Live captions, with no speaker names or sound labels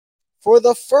For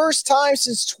the first time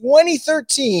since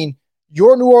 2013,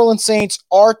 your New Orleans Saints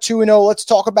are 2-0. Let's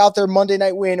talk about their Monday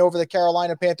night win over the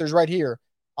Carolina Panthers right here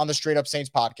on the Straight Up Saints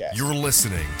podcast. You're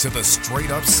listening to the Straight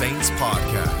Up Saints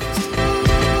podcast.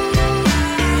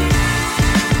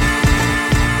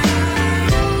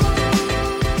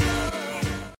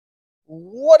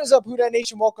 What is up, Who Dat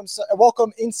Nation?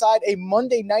 Welcome inside a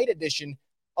Monday night edition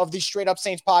of the Straight Up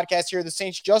Saints podcast here. The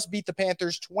Saints just beat the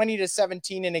Panthers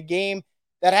 20-17 in a game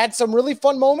that had some really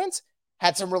fun moments,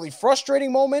 had some really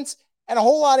frustrating moments, and a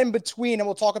whole lot in between. And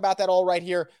we'll talk about that all right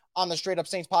here on the Straight Up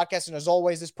Saints podcast. And as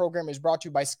always, this program is brought to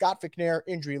you by Scott McNair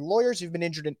Injury Lawyers. If you've been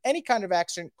injured in any kind of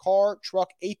accident, car, truck,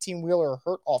 18-wheeler, or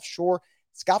hurt offshore,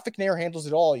 Scott McNair handles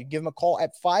it all. You give him a call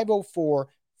at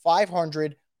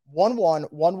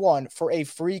 504-500-1111 for a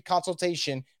free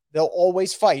consultation. They'll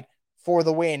always fight for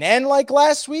the win. And like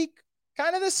last week,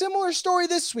 kind of the similar story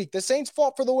this week. The Saints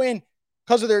fought for the win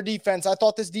because of their defense. I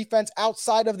thought this defense,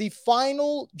 outside of the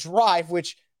final drive,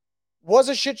 which was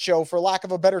a shit show for lack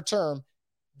of a better term,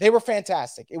 they were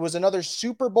fantastic. It was another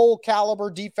Super Bowl caliber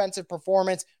defensive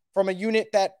performance from a unit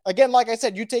that, again, like I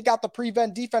said, you take out the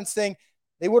prevent defense thing,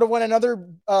 they would have won another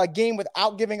game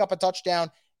without giving up a touchdown,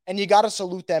 and you got to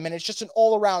salute them. And it's just an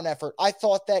all-around effort. I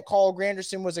thought that Carl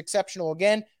Granderson was exceptional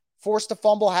again, forced a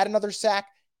fumble, had another sack.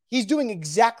 He's doing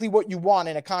exactly what you want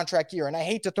in a contract year. And I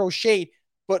hate to throw shade,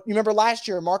 but you remember last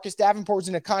year, Marcus Davenport was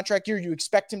in a contract year. You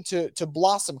expect him to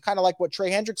blossom, kind of like what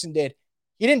Trey Hendrickson did.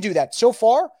 He didn't do that. So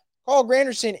far, Carl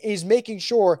Granderson is making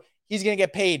sure he's going to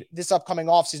get paid this upcoming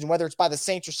offseason, whether it's by the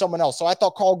Saints or someone else. So I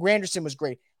thought Carl Granderson was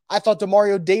great. I thought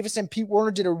Demario Davis and Pete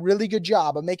Werner did a really good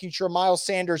job of making sure Miles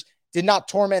Sanders did not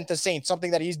torment the Saints,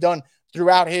 something that he's done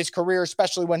throughout his career,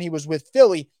 especially when he was with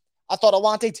Philly. I thought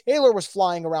Alontae Taylor was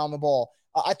flying around the ball.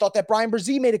 I thought that Brian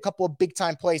Brzee made a couple of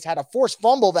big-time plays, had a forced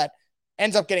fumble that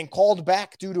ends up getting called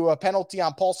back due to a penalty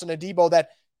on Paulson Adebo that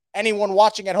anyone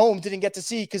watching at home didn't get to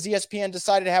see because ESPN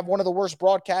decided to have one of the worst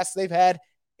broadcasts they've had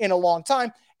in a long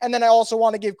time. And then I also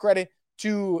want to give credit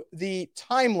to the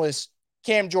timeless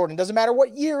Cam Jordan. Doesn't matter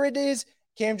what year it is,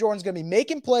 Cam Jordan's going to be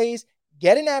making plays,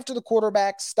 getting after the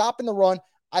quarterback, stopping the run.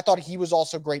 I thought he was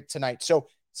also great tonight. So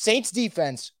Saints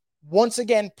defense, once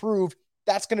again, proved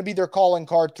that's going to be their calling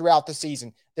card throughout the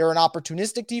season. They're an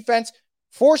opportunistic defense,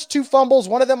 forced 2 fumbles.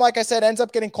 One of them, like I said, ends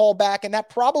up getting called back, and that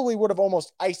probably would have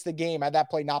almost iced the game had that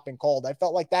play not been called. I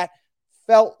felt like that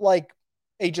felt like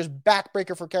a just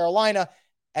backbreaker for Carolina,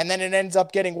 and then it ends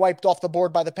up getting wiped off the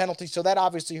board by the penalty, so that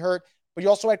obviously hurt. But you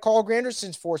also had Carl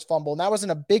Granderson's forced fumble, and that was in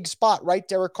a big spot, right?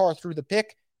 Derek Carr threw the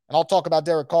pick, and I'll talk about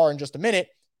Derek Carr in just a minute.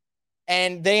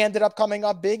 And they ended up coming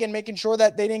up big and making sure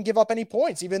that they didn't give up any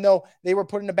points, even though they were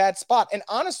put in a bad spot. And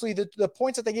honestly, the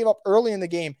points that they gave up early in the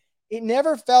game, it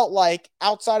never felt like,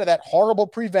 outside of that horrible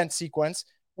prevent sequence,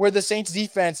 where the Saints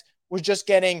defense was just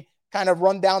getting kind of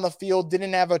run down the field,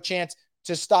 didn't have a chance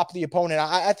to stop the opponent.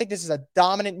 I think this is a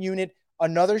dominant unit,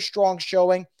 another strong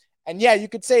showing. And yeah, you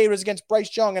could say it was against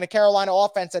Bryce Young and a Carolina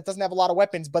offense that doesn't have a lot of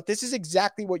weapons, but this is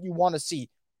exactly what you want to see.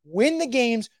 Win the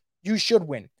games you should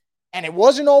win. And it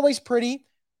wasn't always pretty,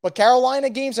 but Carolina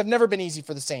games have never been easy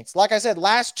for the Saints. Like I said,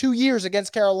 last 2 years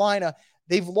against Carolina,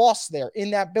 they've lost there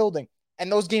in that building,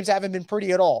 and those games haven't been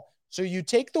pretty at all. So you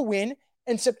take the win,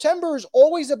 and September is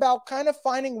always about kind of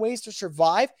finding ways to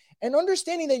survive and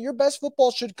understanding that your best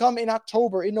football should come in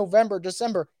October, in November,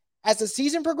 December. As the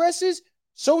season progresses,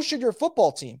 so should your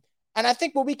football team. And I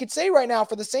think what we could say right now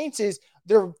for the Saints is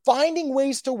they're finding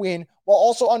ways to win while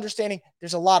also understanding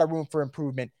there's a lot of room for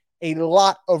improvement. A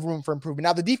lot of room for improvement.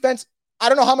 Now, the defense, I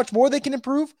don't know how much more they can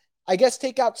improve. I guess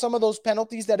take out some of those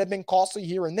penalties that have been costly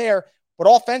here and there. But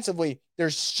offensively,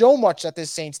 there's so much that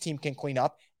this Saints team can clean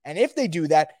up. And if they do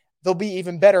that, they'll be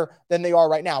even better than they are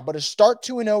right now. But to start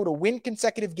 2-0, to win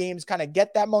consecutive games, kind of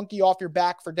get that monkey off your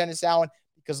back for Dennis Allen.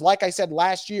 Because like I said,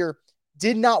 last year,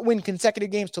 did not win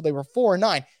consecutive games till they were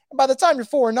 4-9. And by the time you're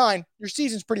 4-9, your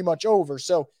season's pretty much over.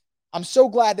 So I'm so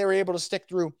glad they were able to stick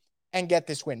through and get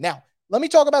this win. Now, let me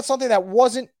talk about something that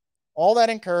wasn't all that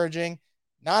encouraging,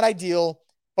 not ideal,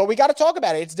 but we got to talk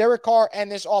about it. It's Derek Carr and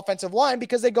this offensive line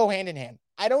because they go hand in hand.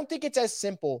 I don't think it's as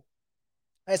simple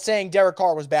as saying Derek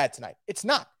Carr was bad tonight. It's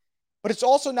not. But it's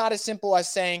also not as simple as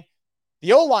saying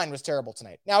the O-line was terrible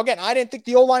tonight. Now, again, I didn't think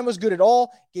the O-line was good at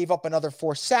all. Gave up another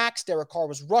 4 sacks. Derek Carr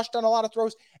was rushed on a lot of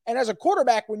throws. And as a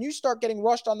quarterback, when you start getting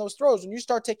rushed on those throws, when you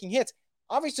start taking hits,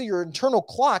 obviously your internal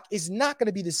clock is not going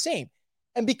to be the same.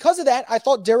 And because of that, I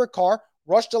thought Derek Carr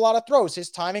rushed a lot of throws.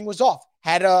 His timing was off.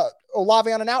 Had Olave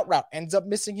on an out route. Ends up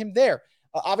missing him there.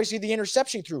 Obviously, the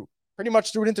interception pretty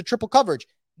much threw it into triple coverage.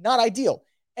 Not ideal.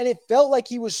 And it felt like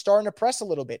he was starting to press a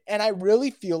little bit. And I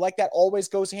really feel like that always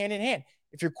goes hand in hand.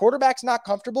 If your quarterback's not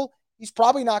comfortable, he's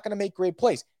probably not going to make great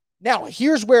plays. Now,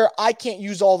 here's where I can't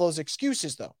use all those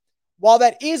excuses, though. While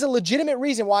that is a legitimate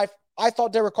reason why I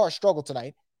thought Derek Carr struggled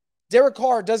tonight, Derek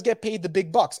Carr does get paid the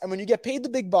big bucks. And when you get paid the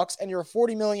big bucks and you're a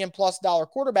 $40 million plus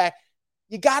quarterback,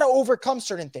 you got to overcome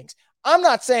certain things. I'm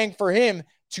not saying for him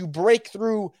to break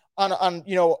through on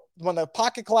when the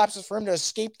pocket collapses, for him to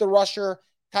escape the rusher,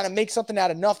 kind of make something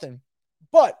out of nothing.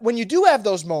 But when you do have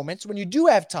those moments, when you do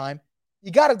have time,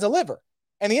 you got to deliver.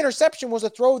 And the interception was a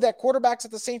throw that quarterbacks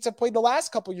that the Saints have played the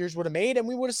last couple of years would have made, and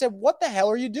we would have said, what the hell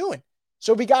are you doing?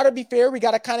 So we got to be fair. We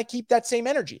got to kind of keep that same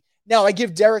energy. Now, I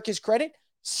give Derek his credit.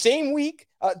 Same week,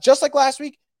 just like last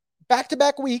week,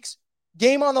 back-to-back weeks,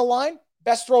 game on the line,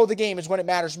 best throw of the game is when it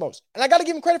matters most. And I got to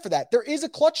give him credit for that. There is a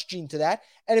clutch gene to that.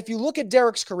 And if you look at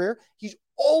Derek's career, he's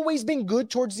always been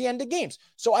good towards the end of games.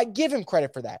 So I give him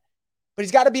credit for that. But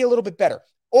he's got to be a little bit better.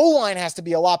 O-line has to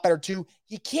be a lot better too.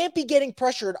 He can't be getting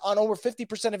pressured on over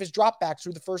 50% of his dropbacks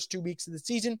through the first 2 weeks of the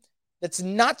season. That's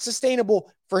not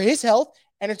sustainable for his health.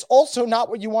 And it's also not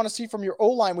what you want to see from your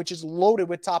O-line, which is loaded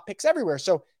with top picks everywhere.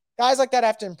 So guys like that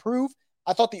have to improve.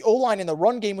 I thought the O-line in the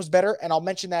run game was better, and I'll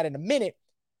mention that in a minute.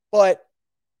 But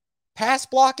pass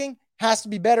blocking has to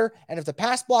be better. And if the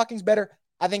pass blocking is better,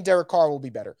 I think Derek Carr will be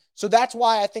better. So that's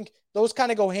why I think those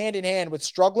kind of go hand in hand with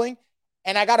struggling.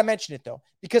 And I got to mention it, though,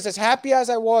 because as happy as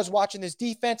I was watching this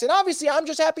defense, and obviously I'm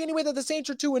just happy anyway that the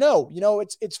Saints are 2-0. You know,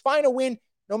 it's fine to win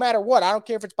no matter what. I don't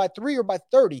care if it's by 3 or by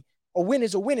 30. A win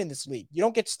is a win in this league. You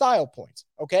don't get style points,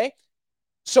 okay?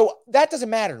 So that doesn't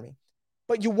matter to me.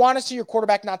 But you want to see your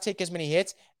quarterback not take as many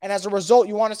hits. And as a result,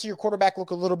 you want to see your quarterback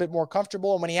look a little bit more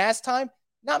comfortable. And when he has time,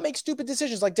 not make stupid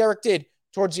decisions like Derek did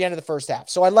towards the end of the first half.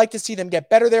 So I'd like to see them get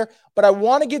better there. But I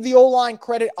want to give the O-line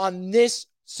credit on this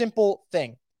simple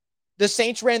thing. The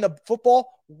Saints ran the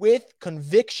football with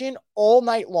conviction all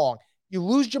night long. You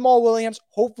lose Jamal Williams.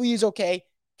 Hopefully he's okay.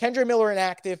 Kendre Miller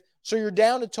inactive. So you're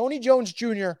down to Tony Jones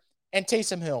Jr. and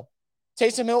Taysom Hill.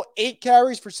 Taysom Hill, 8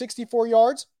 carries for 64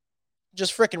 yards.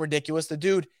 Just freaking ridiculous. The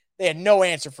dude, they had no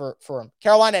answer for him.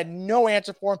 Carolina had no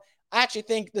answer for him. I actually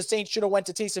think the Saints should have went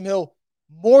to Taysom Hill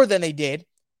more than they did.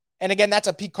 And again, that's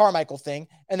a Pete Carmichael thing.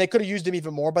 And they could have used him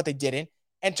even more, but they didn't.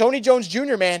 And Tony Jones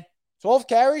Jr., man, 12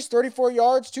 carries, 34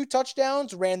 yards, 2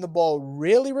 touchdowns, ran the ball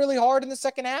really, really hard in the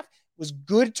second half, was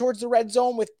good towards the red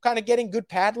zone with kind of getting good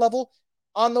pad level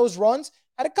on those runs.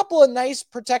 Had a couple of nice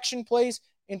protection plays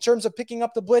in terms of picking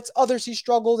up the blitz. Others he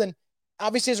struggled, and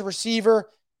obviously as a receiver,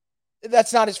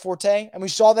 that's not his forte. And we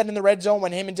saw that in the red zone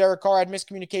when him and Derek Carr had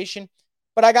miscommunication.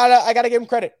 But I gotta give him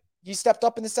credit. He stepped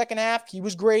up in the second half. He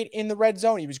was great in the red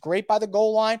zone. He was great by the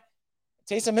goal line.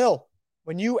 Taysom Hill,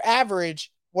 when you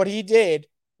average what he did,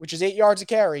 which is 8 yards a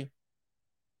carry,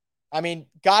 I mean,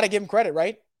 got to give him credit,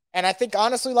 right? And I think,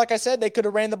 honestly, like I said, they could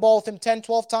have ran the ball with him 10,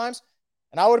 12 times,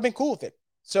 and I would have been cool with it.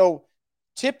 So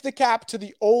tip the cap to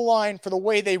the O-line for the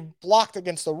way they blocked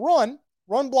against the run.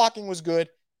 Run blocking was good.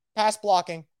 Pass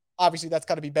blocking, obviously, that's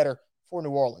got to be better for New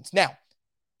Orleans. Now,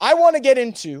 I want to get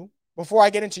into, before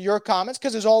I get into your comments,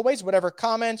 because as always, whatever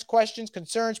comments, questions,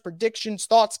 concerns, predictions,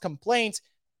 thoughts, complaints,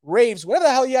 raves, whatever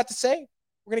the hell you have to say,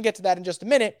 we're going to get to that in just a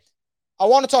minute. I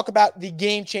want to talk about the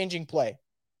game-changing play,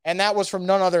 and that was from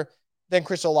none other than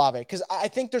Chris Olave, because I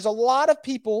think there's a lot of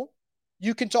people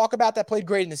you can talk about that played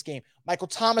great in this game. Michael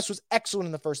Thomas was excellent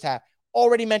in the first half.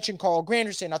 Already mentioned Carl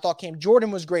Granderson. I thought Cam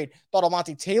Jordan was great. Thought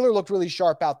Almonte Taylor looked really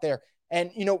sharp out there. And,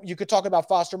 you know, you could talk about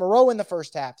Foster Moreau in the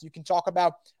first half. You can talk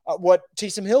about what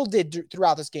Taysom Hill did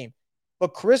throughout this game.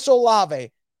 But Chris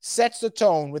Olave sets the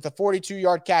tone with a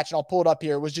 42-yard catch, and I'll pull it up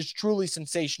here. It was just truly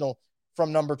sensational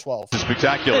from number 12. It's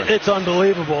spectacular. It's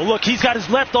unbelievable. Look, he's got his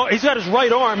left arm. He's got his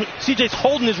right arm. CJ's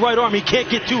holding his right arm. He can't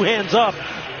get 2 hands up.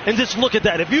 And just look at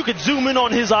that. If you could zoom in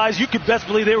on his eyes, you could best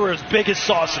believe they were as big as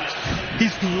saucers.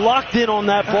 He's locked in on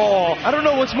that ball. I don't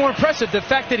know what's more impressive, the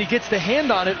fact that he gets the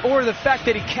hand on it or the fact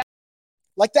that he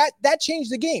like that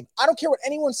changed the game. I don't care what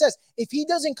anyone says. If he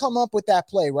doesn't come up with that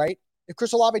play, right? If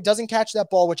Chris Olave doesn't catch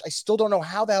that ball, which I still don't know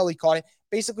how the hell he caught it,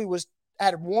 basically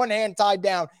had one hand tied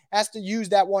down, has to use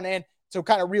that one hand to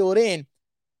kind of reel it in.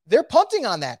 They're punting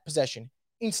on that possession.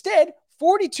 Instead,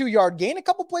 42-yard gain. A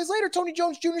couple plays later, Tony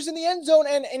Jones Jr. is in the end zone,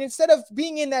 and instead of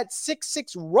being in that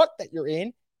 6-6 rut that you're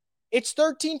in, it's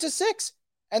 13-6,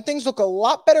 and things look a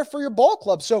lot better for your ball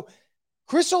club. So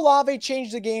Chris Olave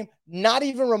changed the game, not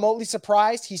even remotely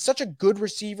surprised. He's such a good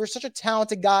receiver, such a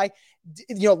talented guy.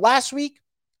 You know, last week,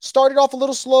 started off a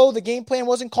little slow. The game plan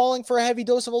wasn't calling for a heavy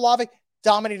dose of Olave.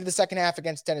 Dominated the second half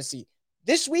against Tennessee.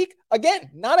 This week,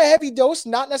 again, not a heavy dose,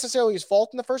 not necessarily his fault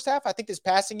in the first half. I think this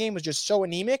passing game was just so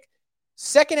anemic.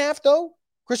 Second half, though,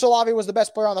 Chris Olave was the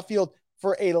best player on the field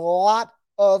for a lot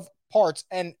of parts,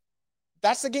 and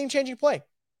that's the game-changing play.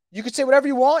 You could say whatever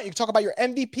you want. You can talk about your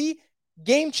MVP,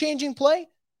 game-changing play.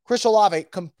 Chris Olave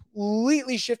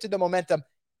completely shifted the momentum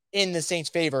in the Saints'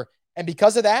 favor. And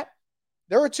because of that,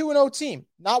 they're a 2-0 team.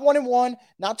 Not 1-1,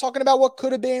 not talking about what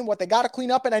could have been, what they got to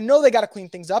clean up. And I know they got to clean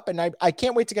things up. And I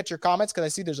can't wait to get your comments because I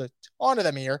see there's a ton of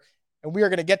them here. And we are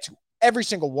going to get to every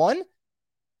single one.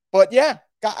 But yeah,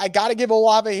 I got to give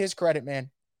Olave his credit, man.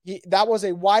 That was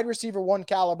a wide receiver one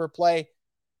caliber play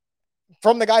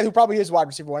from the guy who probably is wide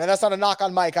receiver one. And that's not a knock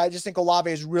on Mike. I just think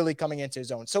Olave is really coming into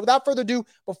his own. So without further ado,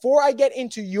 before I get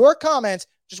into your comments,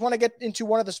 just want to get into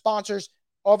one of the sponsors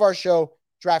of our show,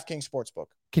 DraftKings Sportsbook.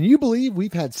 Can you believe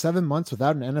we've had 7 months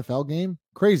without an NFL game?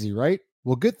 Crazy, right?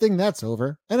 Well, good thing that's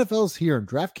over. NFL's here, and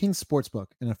DraftKings Sportsbook,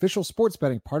 an official sports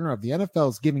betting partner of the NFL,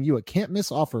 is giving you a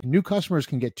can't-miss offer. New customers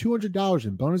can get $200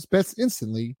 in bonus bets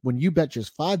instantly when you bet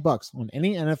just $5 on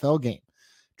any NFL game.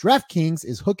 DraftKings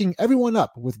is hooking everyone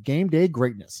up with game day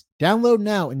greatness. Download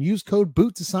now and use code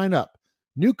BOOT to sign up.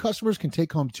 New customers can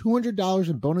take home $200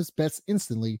 in bonus bets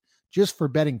instantly just for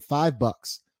betting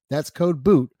 $5. That's code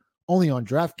BOOT only on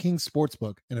DraftKings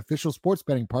Sportsbook, an official sports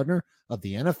betting partner of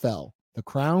the NFL. The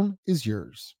crown is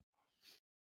yours.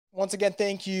 Once again,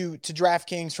 thank you to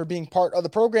DraftKings for being part of the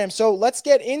program. So let's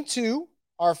get into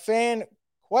our fan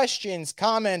questions,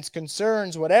 comments,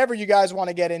 concerns, whatever you guys want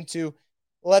to get into.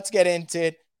 Let's get into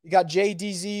it. You got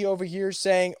JDZ over here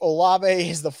saying Olave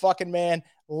is the fucking man.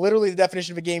 Literally the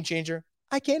definition of a game changer.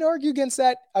 I can't argue against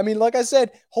that. I mean, like I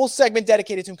said, whole segment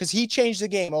dedicated to him because he changed the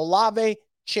game. Olave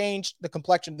changed the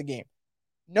complexion of the game.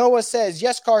 Noah says,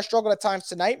 yes, Carr struggled at times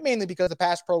tonight, mainly because the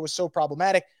pass pro was so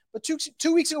problematic. But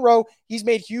two weeks in a row, he's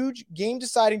made huge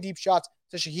game-deciding deep shots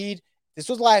to Shaheed. This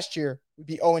was last year. We'd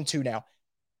be 0-2 now.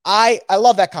 I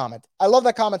love that comment. I love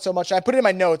that comment so much. I put it in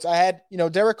my notes. I had,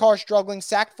 Derek Carr struggling,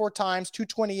 sacked 4 times,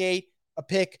 228, a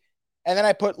pick. And then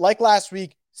I put, like last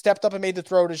week, stepped up and made the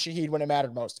throw to Shaheed when it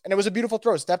mattered most. And it was a beautiful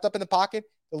throw. Stepped up in the pocket,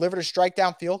 delivered a strike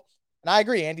downfield. And I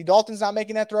agree. Andy Dalton's not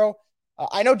making that throw.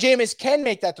 I know Jameis can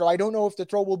make that throw. I don't know if the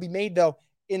throw will be made, though,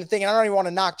 in the thing. And I don't even want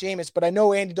to knock Jameis, but I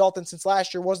know Andy Dalton, since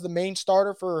last year, was the main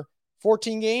starter for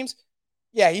 14 games.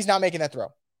 Yeah, he's not making that throw.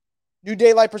 New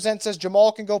Daylight Presents says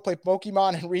Jamal can go play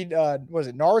Pokemon and read,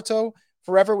 Naruto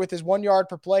forever with his 1 yard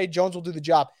per play. Jones will do the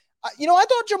job. I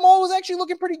thought Jamal was actually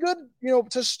looking pretty good,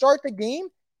 to start the game.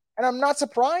 And I'm not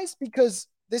surprised because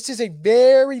this is a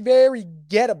very, very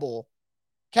gettable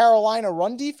Carolina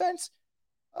run defense.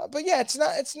 But yeah,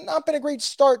 it's not been a great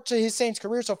start to his Saints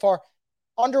career so far.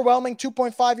 Underwhelming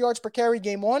 2.5 yards per carry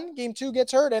game 1. Game 2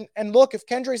 gets hurt. And look, if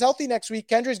Kendry's healthy next week,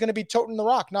 Kendry's going to be toting the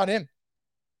rock, not him.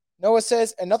 Noah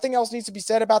says, and nothing else needs to be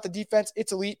said about the defense.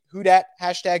 It's elite. Who dat?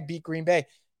 # beat Green Bay.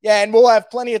 Yeah, and we'll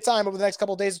have plenty of time over the next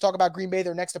couple of days to talk about Green Bay,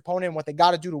 their next opponent, and what they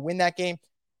got to do to win that game.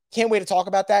 Can't wait to talk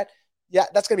about that. Yeah,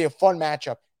 that's going to be a fun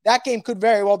matchup. That game could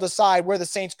very well decide where the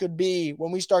Saints could be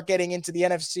when we start getting into the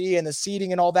NFC and the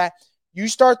seeding and all that. You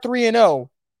start 3-0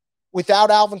 without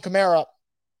Alvin Kamara,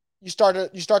 you start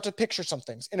to picture some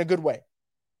things in a good way.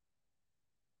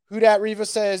 Who dat? Riva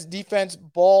says defense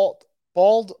balled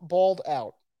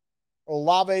out.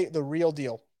 Olave, the real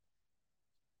deal.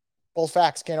 Both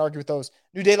facts. Can't argue with those.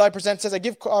 New Daylight Presents says, I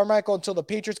give Carmichael until the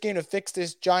Patriots game to fix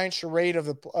this giant charade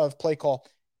of play call.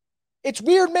 It's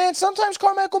weird, man. Sometimes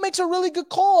Carmichael makes a really good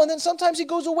call, and then sometimes he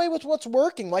goes away with what's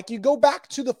working. Like, you go back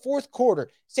to the fourth quarter.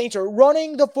 Saints are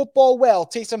running the football well.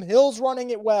 Taysom Hill's running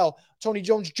it well. Tony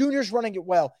Jones Jr. is running it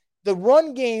well. The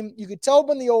run game, you could tell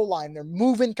when the O-line, they're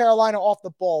moving Carolina off the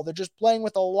ball. They're just playing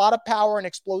with a lot of power and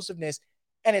explosiveness.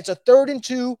 And it's a 3rd and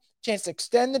 2, chance to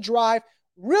extend the drive,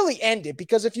 really end it.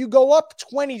 Because if you go up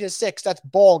 20-6, that's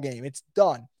ball game. It's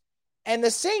done. And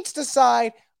the Saints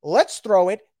decide, let's throw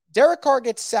it. Derek Carr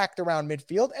gets sacked around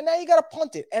midfield, and now you got to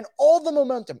punt it. And all the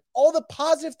momentum, all the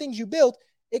positive things you built,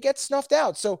 it gets snuffed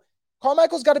out. So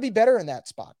Carmichael's got to be better in that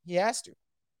spot. He has to.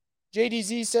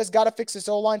 JDZ says, got to fix this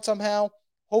O-line somehow.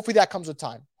 Hopefully that comes with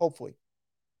time. Hopefully.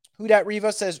 Who dat?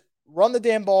 Riva says, run the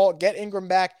damn ball, get Ingram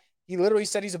back. He literally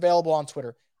said he's available on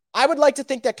Twitter. I would like to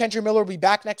think that Kendra Miller will be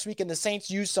back next week, and the Saints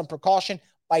use some precaution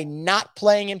by not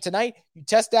playing him tonight. You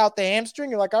test out the hamstring.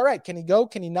 You're like, all right, can he go?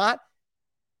 Can he not?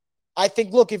 I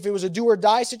think, look, if it was a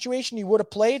do-or-die situation, he would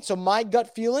have played. So my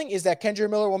gut feeling is that Kendra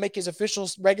Miller will make his official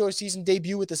regular season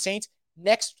debut with the Saints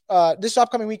this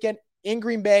upcoming weekend in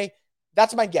Green Bay.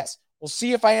 That's my guess. We'll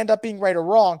see if I end up being right or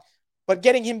wrong, but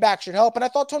getting him back should help. And I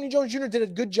thought Tony Jones Jr. did a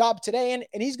good job today,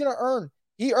 and he's going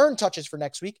to earned touches for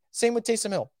next week. Same with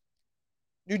Taysom Hill.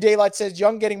 New Daylight says,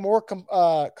 Young getting more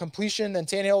completion than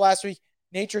Tannehill last week.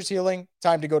 Nature's healing.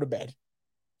 Time to go to bed.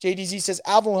 JDZ says,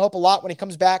 Alvin will help a lot when he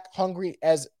comes back hungry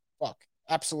as fuck.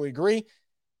 Absolutely agree.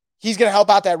 He's going to help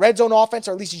out that red zone offense,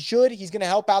 or at least he should. He's going to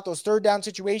help out those third down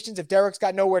situations. If Derek's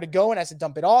got nowhere to go and has to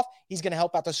dump it off, he's going to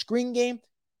help out the screen game.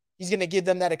 He's going to give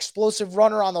them that explosive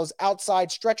runner on those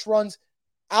outside stretch runs.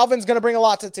 Alvin's going to bring a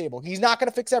lot to the table. He's not going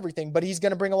to fix everything, but he's going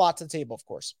to bring a lot to the table, of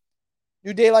course.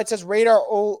 New Daylight says radar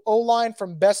O-line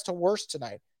from best to worst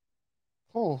tonight.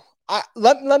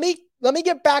 Let me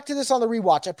get back to this on the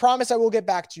rewatch. I promise I will get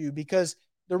back to you because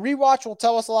the rewatch will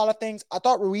tell us a lot of things. I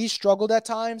thought Ruiz struggled at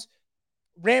times.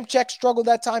 Ramczyk struggled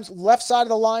at times. Left side of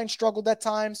the line struggled at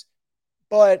times.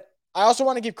 But I also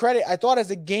want to give credit. I thought as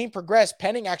the game progressed,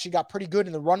 Penning actually got pretty good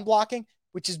in the run blocking,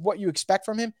 which is what you expect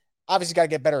from him. Obviously, got to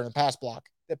get better in the pass block.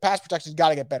 The pass protection's got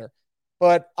to get better.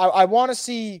 But I want to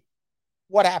see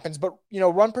what happens. But,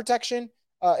 run protection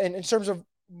in terms of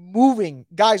moving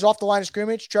guys off the line of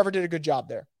scrimmage, Trevor did a good job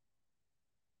there.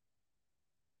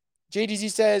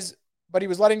 JDZ says, but he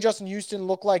was letting Justin Houston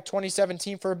look like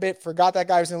 2017 for a bit. Forgot that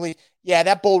guy was in the league. Yeah,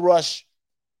 that bull rush.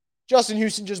 Justin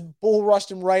Houston just bull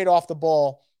rushed him right off the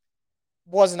ball.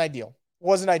 Wasn't ideal.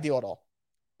 Wasn't ideal at all.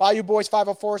 Bayou Boys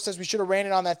 504 says we should have ran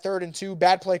it on that 3rd and 2.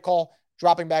 Bad play call,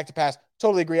 dropping back to pass.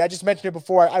 Totally agree. I just mentioned it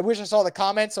before. I wish I saw the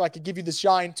comments so I could give you the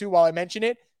shine too while I mention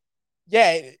it.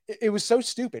 Yeah, it was so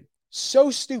stupid.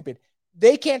 So stupid.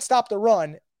 They can't stop the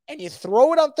run, and you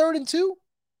throw it on 3rd and 2?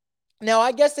 Now,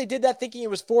 I guess they did that thinking it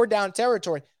was 4-down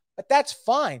territory, but that's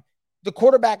fine. The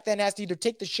quarterback then has to either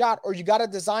take the shot or you got to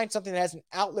design something that has an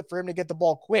outlet for him to get the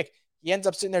ball quick. He ends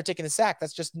up sitting there taking the sack.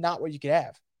 That's just not what you could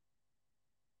have.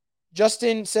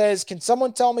 Justin says, can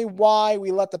someone tell me why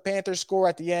we let the Panthers score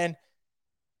at the end?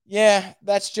 Yeah,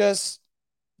 that's just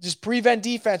prevent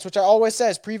defense, which I always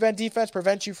says, prevent defense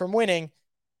prevents you from winning.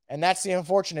 And that's the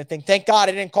unfortunate thing. Thank God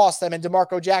it didn't cost them. And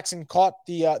DeMarco Jackson caught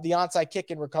the onside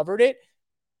kick and recovered it.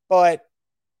 But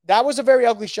that was a very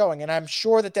ugly showing, and I'm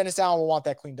sure that Dennis Allen will want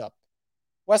that cleaned up.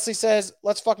 Wesley says,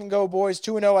 let's fucking go, boys.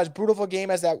 2-0, as brutal of a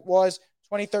game as that was.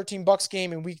 2013 Bucs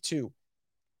game in week 2.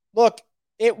 Look,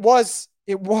 it was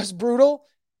brutal.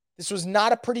 This was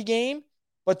not a pretty game,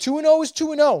 but 2-0 is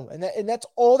 2-0, and that's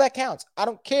all that counts. I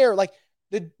don't care. Like,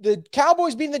 the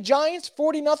Cowboys beating the Giants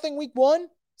 40-0 week 1,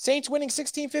 Saints winning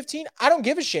 16-15. I don't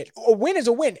give a shit. A win is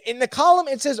a win. In the column,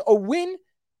 it says a win,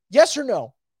 yes or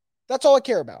no. That's all I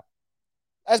care about.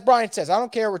 As Brian says, I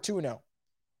don't care. We're 2-0.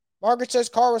 Margaret says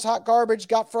Carr was hot garbage,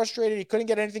 got frustrated. He couldn't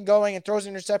get anything going and throws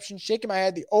an interception. Shaking my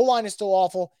head. The O-line is still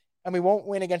awful, and we won't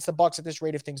win against the Bucs at this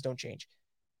rate if things don't change.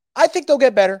 I think they'll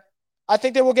get better. I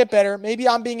think they will get better. Maybe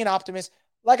I'm being an optimist.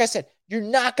 Like I said, you're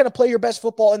not going to play your best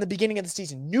football in the beginning of the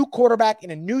season. New quarterback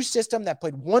in a new system that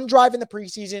played one drive in the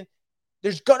preseason.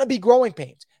 There's going to be growing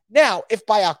pains. Now, if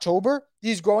by October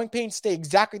these growing pains stay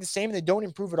exactly the same and they don't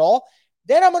improve at all,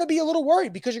 then I'm going to be a little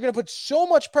worried because you're going to put so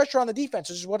much pressure on the defense,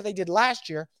 which is what they did last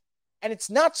year. And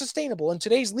it's not sustainable in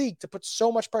today's league to put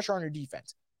so much pressure on your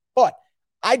defense. But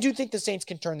I do think the Saints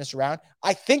can turn this around.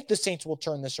 I think the Saints will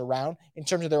turn this around in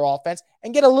terms of their offense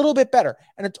and get a little bit better.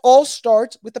 And it all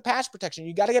starts with the pass protection.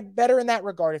 You got to get better in that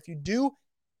regard. If you do,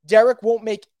 Derek won't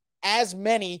make as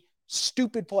many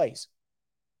stupid plays.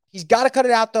 He's got to cut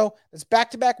it out, though. It's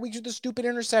back-to-back weeks with the stupid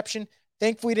interception.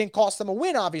 Thankfully, it didn't cost them a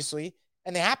win, obviously.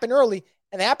 And they happen early,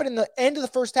 and they happen in the end of the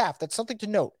first half. That's something to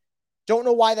note. Don't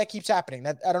know why that keeps happening.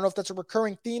 I don't know if that's a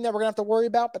recurring theme that we're going to have to worry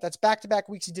about, but that's back-to-back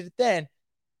weeks he did it then.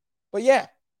 But yeah,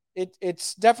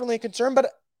 it's definitely a concern,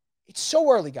 but it's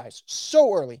so early, guys.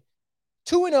 So early.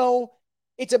 2-0,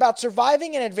 it's about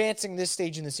surviving and advancing this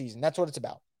stage in the season. That's what it's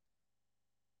about.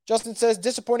 Justin says,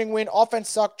 disappointing win. Offense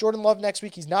sucked. Jordan Love next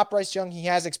week. He's not Bryce Young. He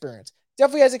has experience.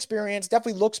 Definitely has experience.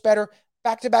 Definitely looks better.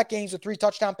 Back-to-back games with 3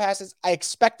 touchdown passes. I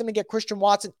expect them to get Christian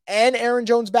Watson and Aaron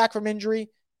Jones back from injury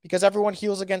because everyone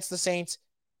heals against the Saints.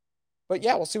 But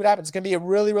yeah, we'll see what happens. It's going to be a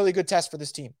really, really good test for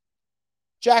this team.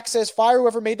 Jack says, fire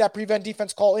whoever made that prevent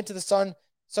defense call into the sun.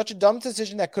 Such a dumb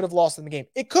decision that could have lost them the game.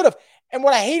 It could have. And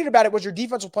what I hated about it was your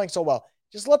defense was playing so well.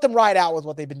 Just let them ride out with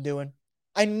what they've been doing.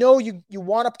 I know you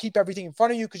want to keep everything in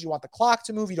front of you because you want the clock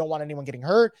to move. You don't want anyone getting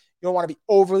hurt. You don't want to be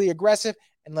overly aggressive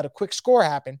and let a quick score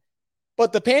happen.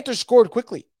 But the Panthers scored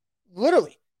quickly,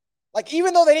 literally. Like,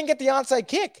 even though they didn't get the onside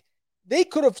kick, they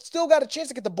could have still got a chance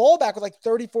to get the ball back with like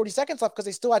 30, 40 seconds left because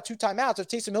they still had 2 timeouts. If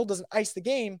Taysom Hill doesn't ice the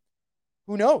game,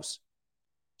 who knows?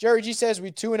 Jerry G says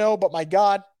we 2-0, but my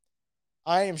God,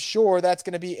 I am sure that's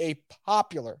going to be a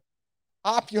popular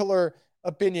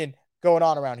opinion going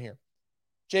on around here.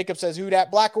 Jacob says, who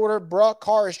dat? Blackwater, bruh,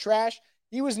 Carr is trash.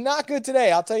 He was not good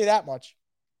today, I'll tell you that much.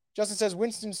 Justin says,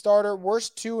 Winston starter,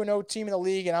 worst 2-0 team in the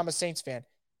league, and I'm a Saints fan.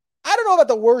 I don't know about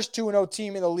the worst 2-0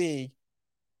 team in the league.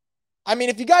 I mean,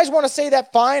 if you guys want to say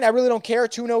that, fine. I really don't care.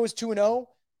 2-0 is 2-0.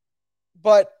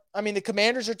 But, I mean, the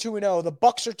Commanders are 2-0. The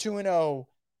Bucs are 2-0.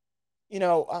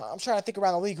 I'm trying to think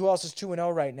around the league who else is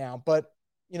 2-0 right now, but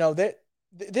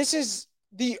this is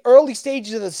the early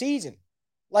stages of the season.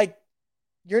 Like,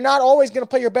 you're not always going to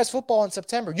play your best football in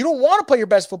September. You don't want to play your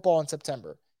best football in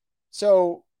September.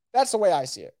 So that's the way I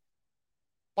see it.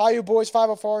 Bayou Boys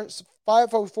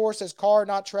 504 says Carr,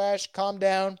 not trash. Calm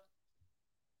down.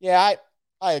 Yeah,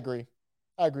 I agree.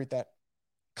 I agree with that.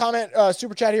 Comment,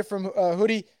 super chat here from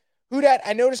Hoodie. Hoodat,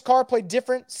 I noticed Carr played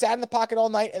different, sat in the pocket all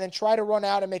night, and then tried to run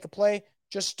out and make a play.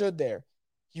 Just stood there.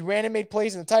 He ran and made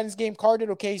plays in the Titans game. Carr did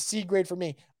okay. C grade for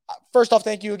me. First off,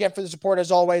 thank you again for the support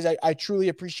as always. I truly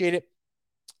appreciate it.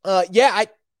 I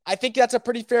think that's a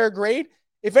pretty fair grade.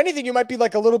 If anything, you might be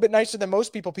like a little bit nicer than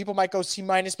most people. People might go C-,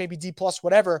 maybe D+,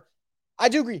 whatever. I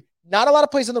do agree. Not a lot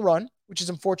of plays on the run, which is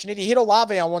unfortunate. He hit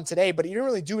Olave on one today, but he didn't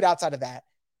really do it outside of that.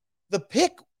 The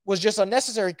pick was just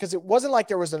unnecessary because it wasn't like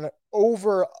there was an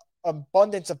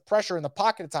overabundance of pressure in the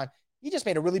pocket at the time. He just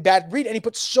made a really bad read, and he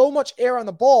put so much air on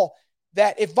the ball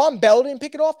that if Von Bell didn't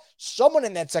pick it off, someone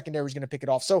in that secondary was going to pick it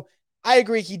off. So I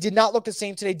agree. He did not look the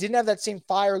same today. Didn't have that same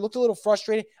fire. Looked a little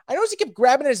frustrated. I noticed he kept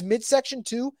grabbing at his midsection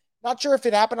too. Not sure if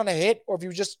it happened on a hit or if he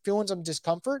was just feeling some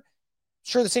discomfort.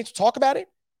 Sure, the Saints will talk about it.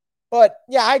 But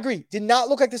yeah, I agree. Did not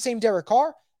look like the same Derek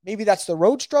Carr. Maybe that's the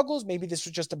road struggles. Maybe this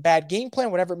was just a bad game plan,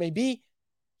 whatever it may be.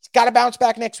 He's got to bounce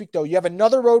back next week, though. You have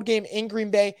another road game in Green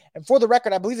Bay. And for the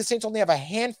record, I believe the Saints only have a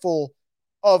handful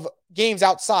of games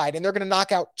outside, and they're going to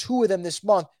knock out 2 of them this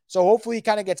month. So hopefully he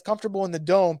kind of gets comfortable in the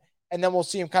dome, and then we'll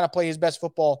see him kind of play his best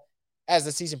football as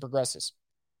the season progresses.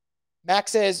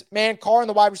 Max says, man, Carr and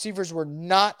the wide receivers were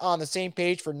not on the same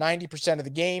page for 90% of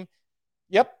the game.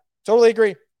 Yep, totally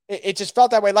agree. It just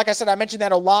felt that way. Like I said, I mentioned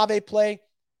that Olave play,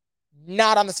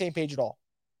 not on the same page at all.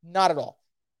 Not at all.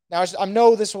 Now, I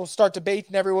know this will start debate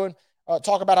and everyone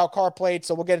talk about how Carr played,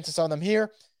 so we'll get into some of them here.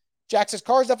 Jack says,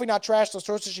 Carr's definitely not trash. Those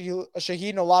throws to Shaheed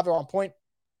and Olave are on point.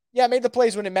 Yeah, made the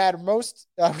plays when it mattered most.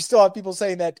 We still have people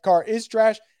saying that Carr is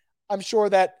trash. I'm sure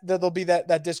that there'll be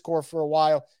that discourse for a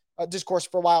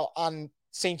while on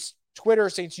Saints Twitter,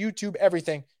 Saints YouTube,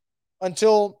 everything,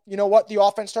 until, you know what, the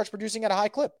offense starts producing at a high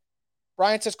clip.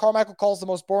 Brian says Carmichael calls the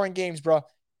most boring games, bro.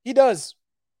 He does.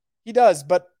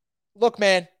 But look,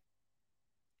 man,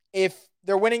 if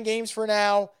they're winning games for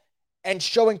now and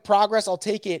showing progress, I'll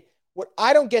take it. What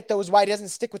I don't get, though, is why he doesn't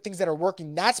stick with things that are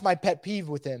working. That's my pet peeve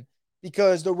with him,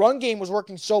 because the run game was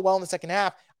working so well in the second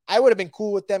half. I would have been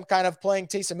cool with them kind of playing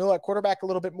Taysom Hill at quarterback a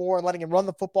little bit more and letting him run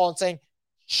the football and saying,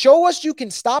 show us you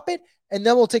can stop it, and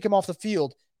then we'll take him off the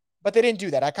field. But they didn't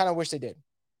do that. I kind of wish they did.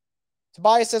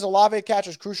 Tobias says Olave catch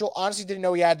was crucial. Honestly, didn't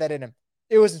know he had that in him.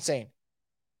 It was insane.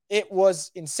 It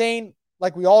was insane.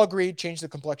 Like we all agreed, changed the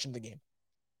complexion of the game.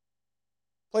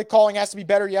 Play calling has to be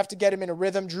better. You have to get him in a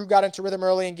rhythm. Drew got into rhythm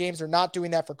early in games. They're not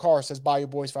doing that for Carr, says Bayou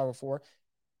Boys 504.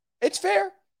 It's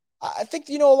fair. I think,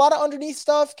 a lot of underneath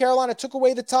stuff. Carolina took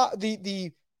away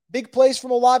the big plays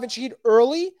from Olave and Shaheed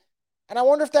early, and I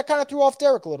wonder if that kind of threw off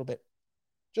Derek a little bit.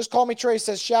 Just Call Me Trey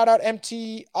says, shout out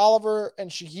MT, Oliver,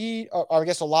 and Shaheed. I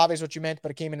guess Olave is what you meant,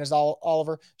 but it came in as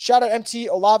Oliver. Shout out MT,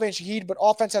 Olave, and Shaheed, but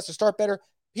offense has to start better.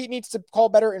 Pete needs to call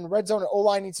better in red zone, and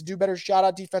O-line needs to do better. Shout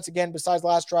out defense again, besides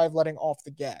last drive, letting off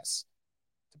the gas.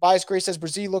 Tobias Gray says,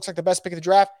 Brazil looks like the best pick of the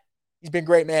draft. He's been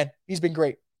great, man. He's been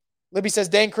great. Libby says,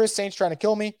 dang, Chris, Saints trying to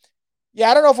kill me. Yeah,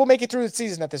 I don't know if we'll make it through the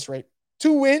season at this rate.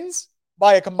 2 wins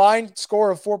by a combined score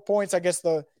of 4 points, I guess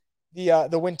the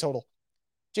win total.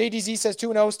 JDZ says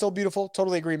 2-0, still beautiful.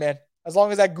 Totally agree, man. As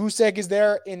long as that goose egg is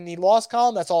there in the loss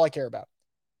column, that's all I care about.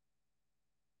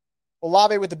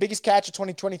 Olave with the biggest catch of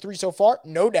 2023 so far,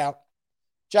 no doubt.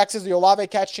 Jack says the Olave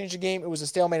catch changed the game. It was a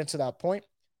stalemate until that point.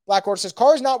 Blackwater says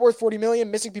Carr is not worth $40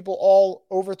 million. Missing people all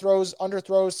overthrows,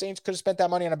 underthrows. Saints could have spent that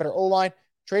money on a better O-line.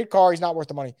 Trade Carr. He's not worth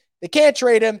the money. They can't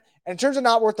trade him. And in terms of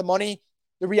not worth the money,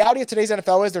 the reality of today's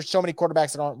NFL is there's so many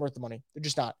quarterbacks that aren't worth the money. They're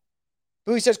just not.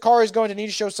 Billy says Carr is going to need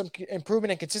to show some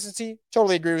improvement and consistency.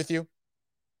 Totally agree with you.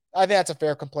 I think that's a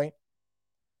fair complaint.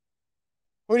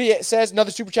 Hoodie says,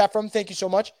 another super chat from him. Thank you so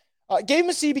much. Gave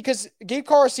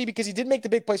Carr a C because he did make the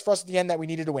big plays for us at the end that we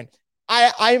needed to win.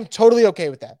 I am totally okay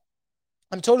with that.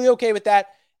 I'm totally okay with that.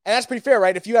 And that's pretty fair,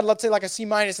 right? If you had, let's say, like a C-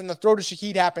 and the throw to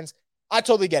Shaheed happens, I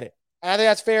totally get it. And I think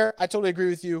that's fair. I totally agree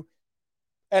with you.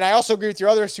 And I also agree with your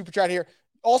other super chat here.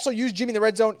 Also use Jimmy in the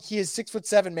red zone. He is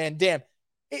 6'7", man. Damn.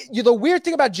 The weird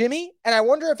thing about Jimmy, and I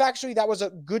wonder if actually that was a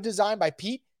good design by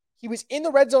Pete, he was in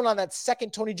the red zone on that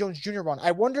second Tony Jones Jr. run.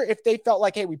 I wonder if they felt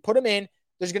like, hey, we put him in.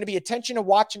 There's going to be attention of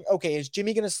watching, okay, is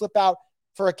Jimmy going to slip out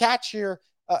for a catch here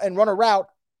and run a route?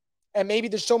 And maybe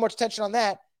there's so much tension on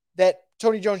that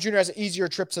Tony Jones Jr. has an easier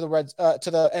trip to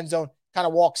the end zone, kind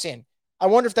of walks in. I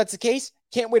wonder if that's the case.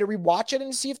 Can't wait to rewatch it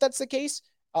and see if that's the case.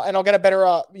 And I'll get a better,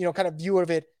 kind of view of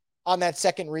it on that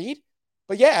second read.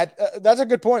 But yeah, that's a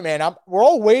good point, man. We're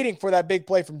all waiting for that big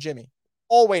play from Jimmy.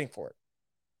 All waiting for it.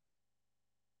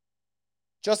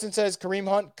 Justin says, Kareem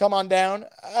Hunt, come on down.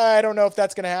 I don't know if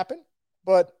that's going to happen,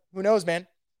 but who knows, man?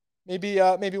 Maybe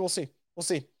we'll see. We'll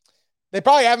see. They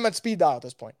probably have him at speed dial at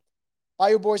this point.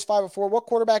 Bayou Boys 504. What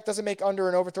quarterback doesn't make under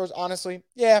and overthrows? Honestly,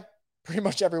 yeah, pretty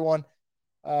much everyone.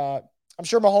 I'm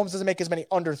sure Mahomes doesn't make as many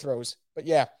underthrows, but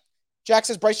yeah. Jack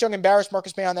says Bryce Young embarrassed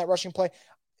Marcus May on that rushing play.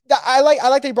 I like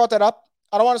that he brought that up.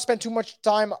 I don't want to spend too much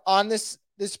time on this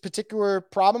particular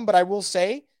problem, but I will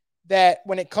say that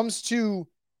when it comes to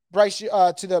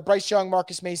the Bryce Young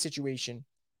Marcus May situation,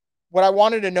 what I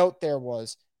wanted to note there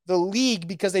was the league,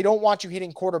 because they don't want you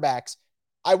hitting quarterbacks.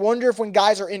 I wonder if when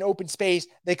guys are in open space,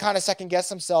 they kind of second guess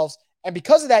themselves. And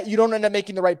because of that, you don't end up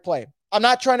making the right play. I'm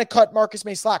not trying to cut Marcus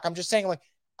May slack. I'm just saying, like,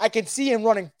 I can see him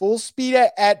running full speed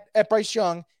at Bryce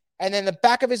Young. And then the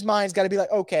back of his mind's got to be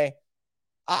like, okay,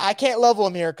 I can't level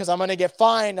him here because I'm going to get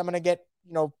fined. I'm going to get,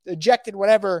 ejected,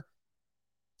 whatever.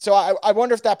 So I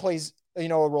wonder if that plays, a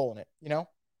role in it,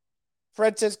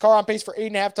 Fred says Carr on pace for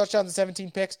 8.5 touchdowns and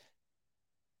 17 picks.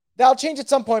 That'll change at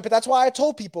some point, but that's why I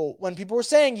told people when people were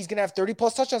saying he's going to have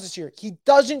 30-plus touchdowns this year, he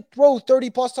doesn't throw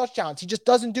 30-plus touchdowns. He just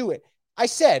doesn't do it. I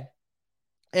said,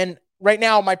 and right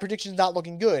now my prediction is not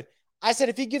looking good. I said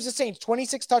if he gives the Saints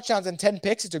 26 touchdowns and 10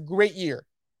 picks, it's a great year.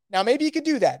 Now, maybe he could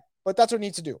do that, but that's what he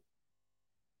needs to do.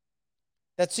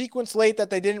 That sequence late that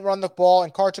they didn't run the ball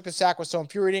and Carr took a sack was so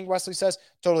infuriating, Wesley says.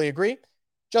 Totally agree.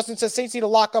 Justin says Saints need to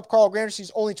lock up Carl Granderson.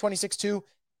 He's only 26-2.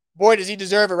 Boy, does he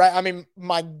deserve it, right? I mean,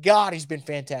 my God, he's been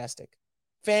fantastic.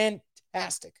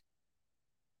 Fantastic.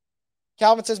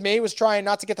 Calvin says May was trying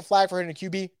not to get the flag for hitting a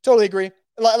QB. Totally agree.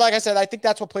 Like I said, I think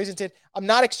that's what plays into it. I'm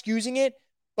not excusing it,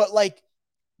 but like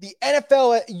the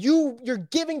NFL, you're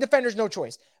giving defenders no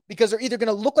choice because they're either going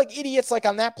to look like idiots like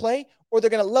on that play or they're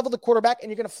going to level the quarterback and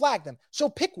you're going to flag them. So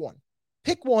pick one.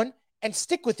 Pick one and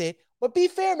stick with it. But be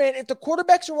fair, man. If the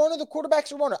quarterback's a runner, the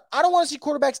quarterback's a runner. I don't want to see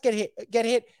quarterbacks get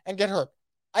hit and get hurt.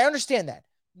 I understand that.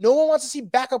 No one wants to see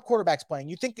backup quarterbacks playing.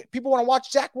 You think people want to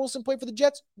watch Zach Wilson play for the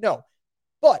Jets? No.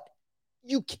 But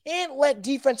you can't let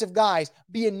defensive guys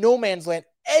be in no man's land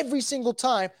every single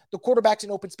time the quarterback's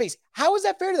in open space. How is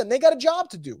that fair to them? They got a job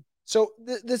to do. So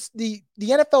the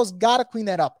NFL's got to clean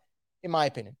that up, in my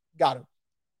opinion. Got to.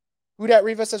 Hudat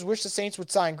Riva says, wish the Saints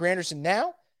would sign Granderson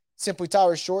now. Simply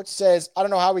Tyler Short says, I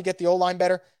don't know how we get the O-line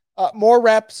better. More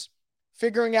reps,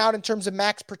 figuring out in terms of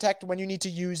max protect when you need to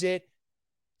use it,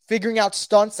 figuring out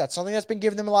stunts. That's something that's been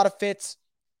giving them a lot of fits.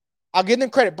 I'll give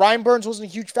them credit. Brian Burns wasn't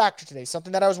a huge factor today,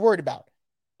 something that I was worried about.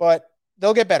 But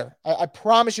they'll get better. I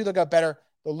promise you they'll get better.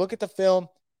 They'll look at the film.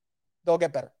 They'll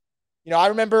get better. I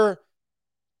remember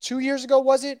 2 years ago,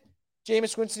 was it?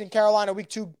 Jameis Winston in Carolina, week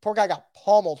 2. Poor guy got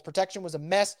pummeled. Protection was a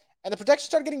mess. And the protection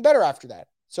started getting better after that.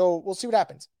 So we'll see what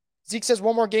happens. Zeke says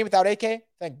one more game without AK.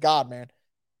 Thank God, man.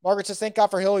 Margaret says, thank God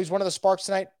for Hill. He's one of the sparks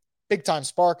tonight. Big time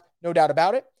spark. No doubt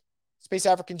about it. Space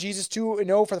African Jesus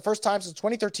 2-0 for the first time since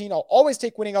 2013. I'll always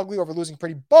take winning ugly over losing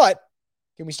pretty, but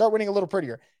can we start winning a little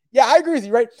prettier? Yeah, I agree with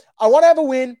you, right? I want to have a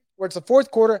win where it's the fourth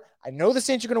quarter. I know the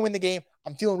Saints are going to win the game.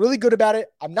 I'm feeling really good about it.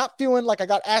 I'm not feeling like I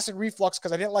got acid reflux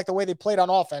because I didn't like the way they played on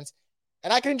offense,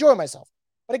 and I can enjoy myself.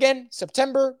 But again,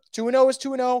 September, 2-0 is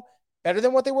 2-0. Better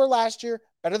than what they were last year.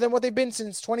 Better than what they've been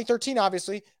since 2013,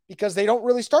 obviously, because they don't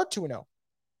really start 2-0.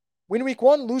 Win week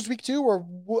 1, lose week 2,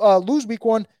 or lose week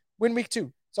 1, win week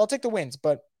 2. So I'll take the wins,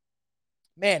 but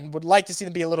man, would like to see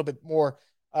them be a little bit more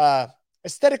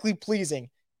aesthetically pleasing.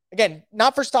 Again,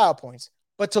 not for style points,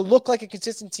 but to look like a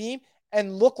consistent team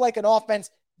and look like an offense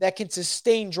that can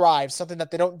sustain drives, something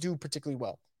that they don't do particularly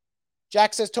well.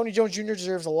 Jack says Tony Jones Jr.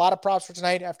 deserves a lot of props for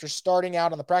tonight after starting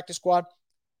out on the practice squad.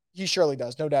 He surely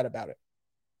does, no doubt about it.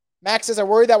 Max says, I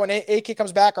worry that when AK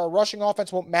comes back, our rushing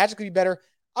offense won't magically be better.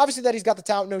 Obviously that he's got the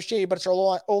talent, no shade, but it's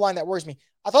our O-line that worries me.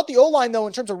 I thought the O-line, though,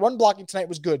 in terms of run blocking tonight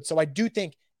was good, so I do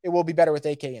think it will be better with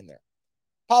AK in there.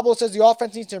 Pablo says the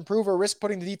offense needs to improve or risk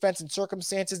putting the defense in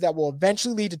circumstances that will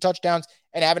eventually lead to touchdowns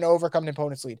and having to overcome an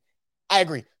opponent's lead. I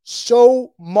agree.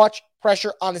 So much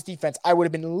pressure on this defense. I would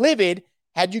have been livid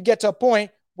had you get to a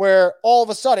point where all of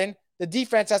a sudden the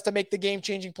defense has to make the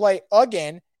game-changing play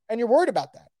again, and you're worried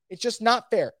about that. It's just not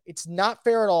fair. It's not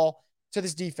fair at all to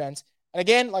this defense. And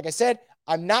again, like I said,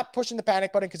 I'm not pushing the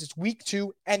panic button because it's week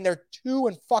 2 and they're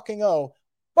 2-0,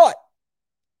 but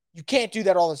you can't do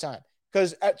that all the time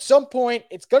because at some point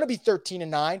it's going to be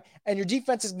 13-9 and your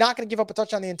defense is not going to give up a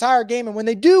touchdown the entire game. And when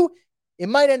they do, it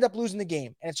might end up losing the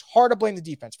game. And it's hard to blame the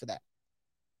defense for that.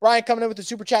 Brian coming in with the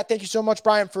super chat. Thank you so much,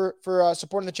 Brian, for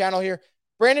supporting the channel here.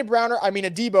 Brandon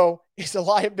Adebo is a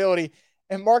liability.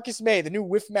 And Marcus May, the new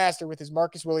whiff master with his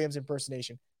Marcus Williams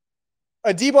impersonation.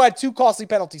 Debo had 2 costly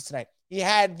penalties tonight. He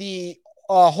had the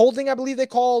holding, I believe they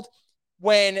called,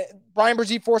 when Brian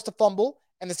Brzee forced a fumble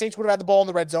and the Saints would have had the ball in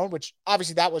the red zone, which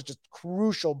obviously that was just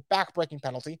crucial, back-breaking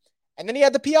penalty. And then he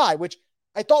had the PI, which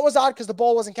I thought was odd because the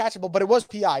ball wasn't catchable, but it was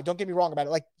PI. Don't get me wrong about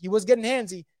it. Like, he was getting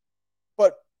handsy,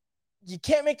 but you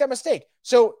can't make that mistake.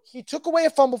 So he took away a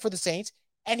fumble for the Saints,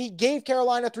 and he gave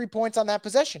Carolina 3 points on that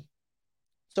possession.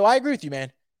 So I agree with you,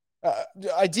 man.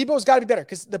 Debo's got to be better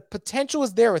because the potential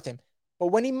is there with him. But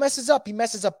when he messes up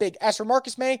big. As for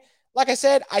Marcus May, like I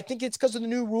said, I think it's because of the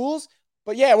new rules.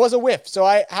 But yeah, it was a whiff. So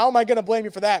how am I going to blame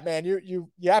you for that, man?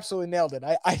 You absolutely nailed it.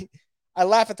 I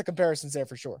laugh at the comparisons there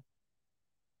for sure.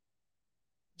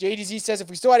 JDZ says if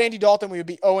we still had Andy Dalton, we would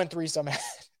be 0-3 somehow.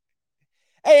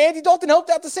 Hey, Andy Dalton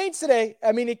helped out the Saints today.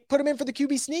 I mean, he put him in for the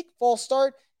QB sneak, false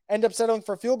start, end up settling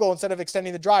for a field goal instead of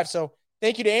extending the drive. So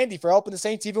thank you to Andy for helping the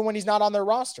Saints even when he's not on their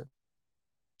roster.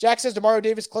 Jack says Demario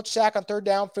Davis clutch sack on 3rd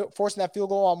down, forcing that field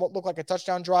goal on what looked like a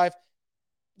touchdown drive.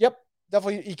 Yep,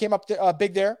 definitely he came up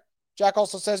big there. Jack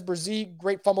also says Brzee,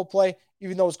 great fumble play,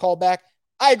 even though it was called back.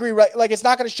 I agree, right? Like, it's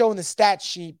not going to show in the stat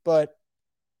sheet, but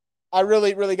I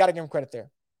really, really got to give him credit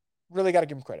there. Really got to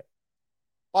give him credit.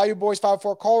 All you boys,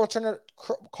 5-4.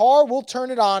 Carr will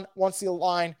turn it on once the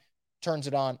line turns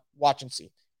it on. Watch and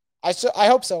see. I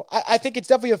hope so. I think it's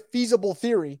definitely a feasible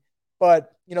theory,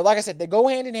 but, like I said, they go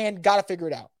hand in hand. Got to figure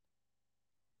it out.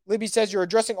 Libby says you're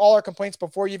addressing all our complaints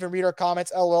before you even read our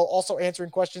comments. LOL. Also answering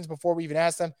questions before we even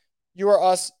ask them. You are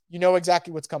us. You know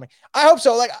exactly what's coming. I hope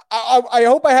so. Like, I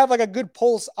hope I have like a good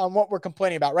pulse on what we're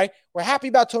complaining about, right? We're happy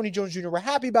about Tony Jones Jr. We're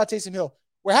happy about Taysom Hill.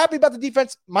 We're happy about the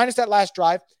defense minus that last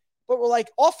drive. But we're like,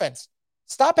 offense,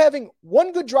 stop having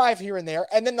one good drive here and there,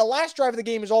 and then the last drive of the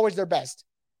game is always their best,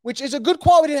 which is a good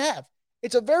quality to have.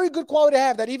 It's a very good quality to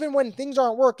have that even when things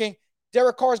aren't working,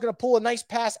 Derek Carr is going to pull a nice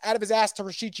pass out of his ass to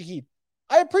Rashid Shaheed.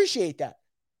 I appreciate that.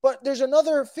 But there's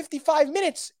another 55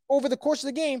 minutes over the course of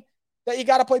the game that you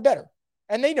got to play better.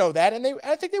 And they know that, and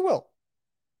I think they will.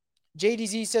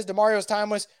 JDZ says DeMario's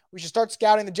timeless. We should start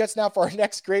scouting the Jets now for our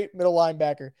next great middle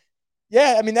linebacker.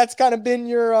 Yeah, I mean, that's kind of been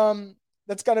your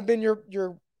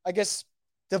I guess,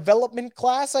 development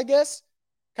class, I guess.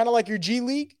 Kind of like your G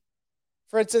League.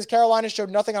 Fred says Carolina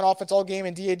showed nothing on offense all game,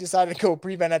 and DA decided to go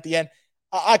prevent at the end.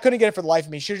 I couldn't get it for the life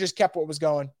of me. Should have just kept what was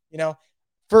going,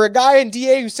 For a guy in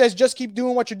DA who says just keep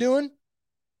doing what you're doing,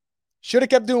 should have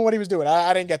kept doing what he was doing.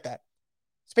 I didn't get that.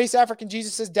 Space African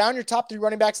Jesus says, down your top 3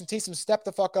 running backs and Taysom step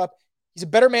the fuck up. He's a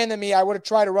better man than me. I would have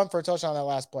tried to run for a touchdown on that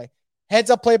last play. Heads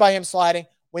up play by him sliding.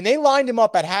 When they lined him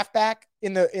up at halfback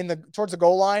towards the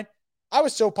goal line, I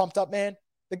was so pumped up, man.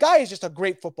 The guy is just a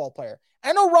great football player.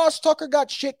 I know Ross Tucker got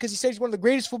shit because he said he's one of the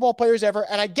greatest football players ever,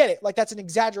 and I get it. Like, that's an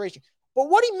exaggeration. But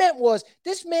what he meant was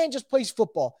this man just plays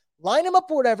football. Line him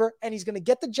up or whatever, and he's going to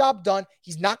get the job done.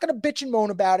 He's not going to bitch and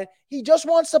moan about it. He just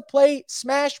wants to play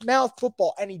smash mouth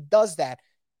football, and he does that.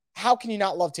 How can you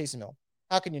not love Taysom Hill?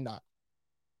 How can you not?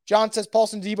 John says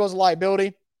Paulson Debo's a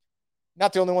liability.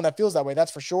 Not the only one that feels that way,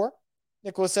 that's for sure.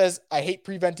 Nicholas says, I hate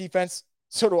prevent defense.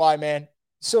 So do I, man.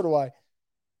 So do I.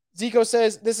 Zico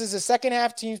says, this is the second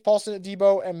half teams, Paulson,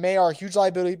 Debo, and May are a huge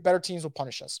liability. Better teams will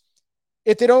punish us.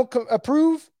 If they don't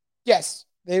approve, yes,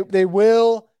 they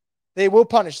will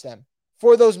punish them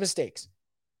for those mistakes.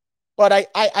 But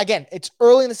I again, it's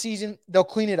early in the season. They'll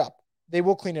clean it up. They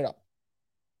will clean it up.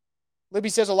 Libby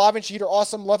says, Olave and Shaheed are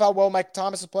awesome. Love how well Mike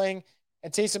Thomas is playing.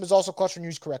 And Taysom is also clutch when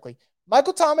used correctly.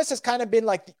 Michael Thomas has kind of been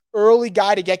like the early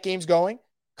guy to get games going.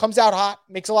 Comes out hot,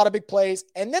 makes a lot of big plays.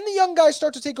 And then the young guys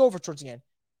start to take over towards the end.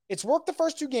 It's worked the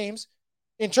first 2 games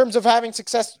in terms of having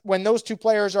success when those 2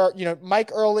 players are,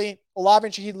 Mike early, Olave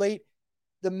and Shaheed late.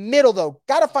 The middle, though,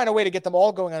 got to find a way to get them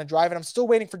all going on a drive. And I'm still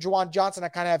waiting for Juwan Johnson to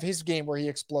kind of have his game where he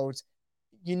explodes.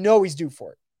 He's due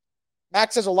for it.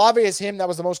 Max says Olave is him. That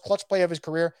was the most clutch play of his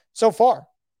career so far.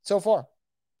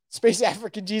 Space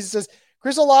African Jesus says,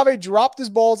 Chris Olave dropped his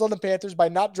balls on the Panthers by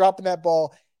not dropping that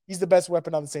ball. He's the best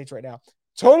weapon on the Saints right now.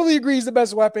 Totally agree he's the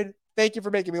best weapon. Thank you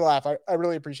for making me laugh. I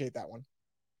really appreciate that one.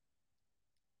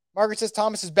 Margaret says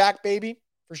Thomas is back, baby,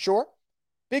 for sure.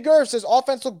 Big Irv says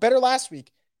offense looked better last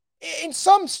week. In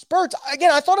some spurts,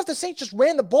 again, I thought if the Saints just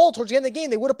ran the ball towards the end of the game,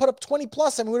 they would have put up 20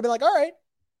 plus and we would have been like, all right,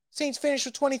 Saints finished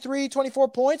with 23, 24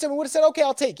 points, and we would have said, okay,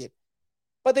 I'll take it.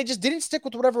 But they just didn't stick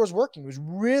with whatever was working. It was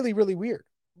really, really weird.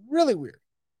 Really weird.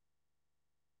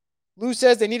 Lou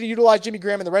says they need to utilize Jimmy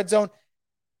Graham in the red zone.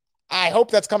 I hope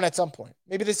that's coming at some point.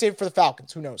 Maybe they save it for the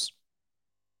Falcons. Who knows?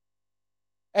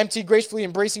 MT gracefully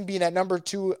embracing being that number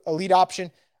 2 elite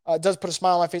option does put a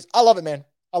smile on my face. I love it, man.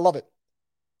 I love it.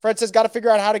 Fred says, got to figure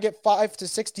out how to get 5 to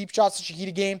 6 deep shots to Shaheed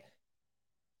a game.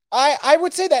 I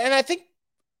would say that. And I think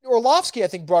Orlovsky,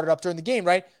 brought it up during the game,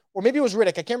 right? or maybe it was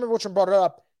Riddick. I can't remember which one brought it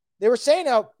up. They were saying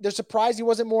how they're surprised he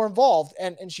wasn't more involved.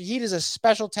 And Shaheed is a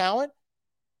special talent.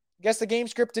 I guess the game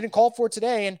script didn't call for it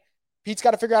today, and Pete's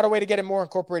got to figure out a way to get him more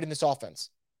incorporated in this offense.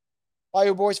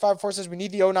 Bio Boys 5-4 says we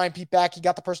need the 09 Pete back. He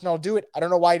got the personnel to do it. I don't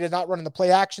know why he did not run in the play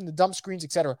action, the dump screens,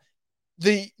 etc.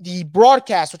 The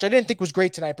broadcast, which I didn't think was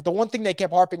great tonight, but the one thing they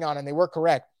kept harping on, and they were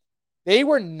correct, they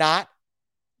were not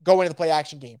going to the play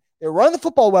action game. They were running the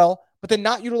football well, but they're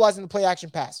not utilizing the play action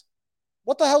pass.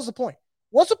 What the hell's the point?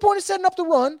 What's the point of setting up the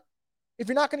run if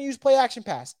you're not going to use play action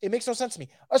pass? It makes no sense to me,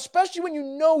 especially when you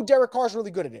know Derek Carr's really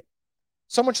good at it.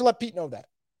 Someone should let Pete know that.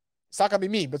 It's not going to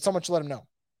be me, but someone should let him know.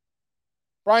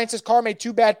 Brian says Carr made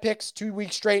 2 bad picks 2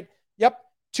 weeks straight. Yep,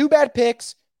 2 bad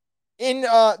picks in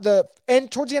the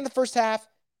end towards the end of the first half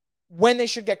when they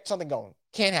should get something going.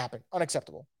 Can't happen.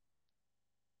 Unacceptable.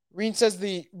 Reen says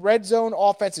the red zone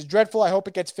offense is dreadful. I hope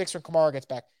it gets fixed when Kamara gets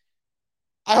back.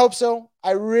 I hope so.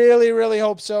 I really, really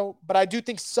hope so. But I do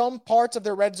think some parts of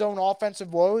their red zone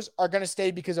offensive woes are going to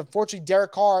stay because, unfortunately,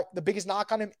 Derek Carr, the biggest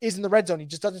knock on him is in the red zone. He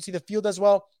just doesn't see the field as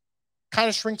well. Kind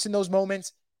of shrinks in those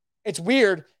moments. It's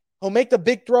weird. He'll make the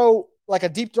big throw, like a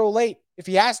deep throw late if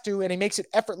he has to, and he makes it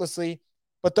effortlessly.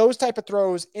 But those type of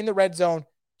throws in the red zone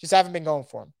just haven't been going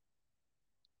for him.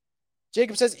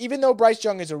 Jacob says, even though Bryce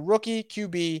Young is a rookie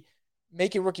QB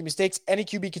making rookie mistakes, any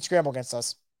QB can scramble against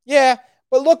us. Yeah,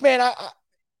 but look, man, I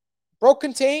broke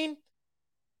contain.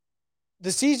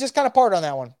 The C's just kind of parted on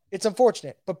that one. It's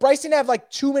unfortunate. But Bryce didn't have like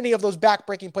too many of those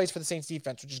back-breaking plays for the Saints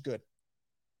defense, which is good.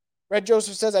 Red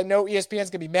Joseph says, I know ESPN's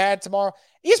going to be mad tomorrow.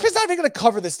 ESPN's not even going to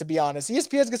cover this, to be honest.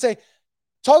 ESPN's going to say,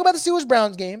 talk about the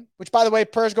Steelers-Browns game, which, by the way,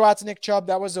 prayers go out to Nick Chubb.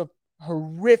 That was a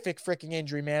horrific freaking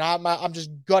injury, man. I'm just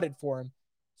gutted for him.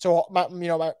 So,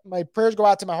 my prayers go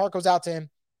out to him. My heart goes out to him.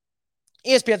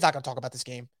 ESPN's not going to talk about this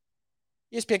game.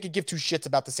 ESPN could give 2 shits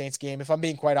about the Saints game, if I'm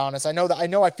being quite honest. I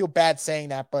know I feel bad saying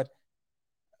that, but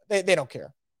they don't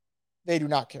care. They do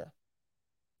not care.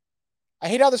 I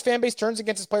hate how this fan base turns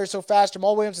against his players so fast.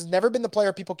 Jamal Williams has never been the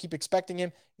player people keep expecting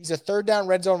him. He's a 3rd down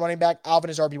red zone running back. Alvin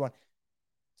is RB1.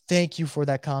 Thank you for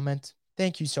that comment.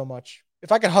 Thank you so much.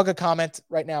 If I could hug a comment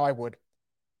right now, I would.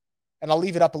 And I'll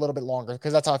leave it up a little bit longer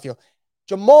because that's how I feel.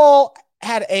 Jamal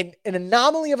had an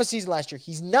anomaly of a season last year.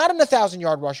 He's not an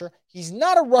 1,000-yard rusher. He's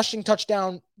not a rushing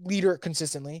touchdown leader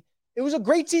consistently. It was a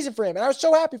great season for him, and I was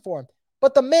so happy for him.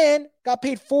 But the man got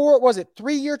paid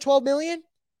 3-year, $12 million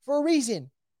for a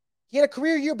reason. He had a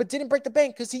career year but didn't break the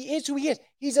bank because he is who he is.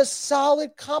 He's a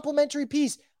solid complementary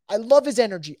piece. I love his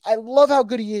energy. I love how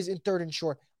good he is in 3rd and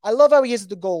short. I love how he is at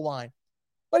the goal line.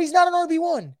 But he's not an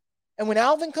RB1. And when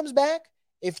Alvin comes back,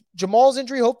 if Jamal's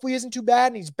injury hopefully isn't too bad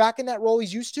and he's back in that role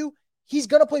he's used to, he's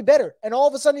going to play better. And all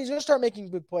of a sudden, he's going to start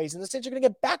making big plays. And the Saints are going to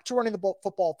get back to running the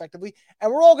football effectively. And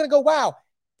we're all going to go, wow,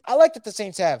 I like that the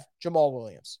Saints have Jamal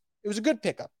Williams. It was a good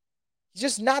pickup. He's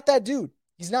just not that dude.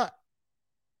 He's not.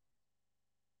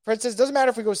 Fred says, doesn't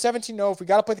matter if we go 17-0. If we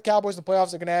got to play the Cowboys in the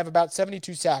playoffs, they're going to have about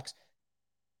 72 sacks.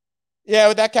 Yeah,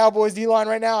 with that Cowboys D-line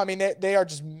right now, I mean, they are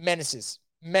just menaces.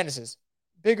 Menaces.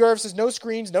 Big Irv says, no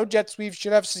screens, no jet sweeps.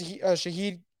 Should have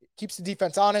Shaheed. Keeps the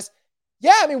defense honest.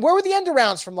 Yeah, I mean, where were the end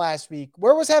arounds from last week?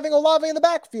 Where was having Olave in the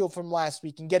backfield from last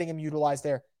week and getting him utilized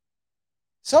there?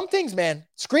 Some things, man.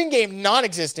 Screen game,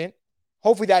 non-existent.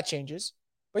 Hopefully that changes.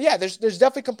 But yeah, there's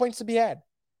definitely complaints to be had.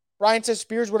 Brian says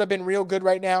Spears would have been real good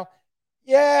right now.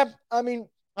 Yeah, I mean,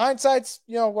 hindsight's,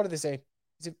 what do they say?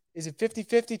 Is it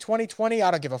 50-50, 20-20?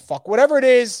 I don't give a fuck. Whatever it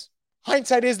is,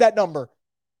 hindsight is that number.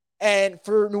 And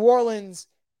for New Orleans,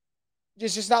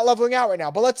 it's just not leveling out right now.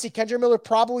 But let's see. Kendra Miller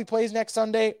probably plays next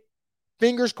Sunday.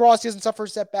 Fingers crossed he doesn't suffer a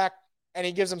setback, and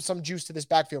he gives them some juice to this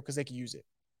backfield because they can use it.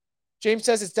 James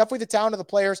says it's definitely the talent of the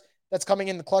players that's coming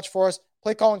in the clutch for us.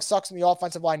 Play calling sucks, and the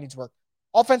offensive line needs work.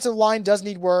 Offensive line does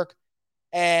need work,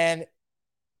 and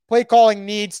play calling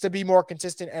needs to be more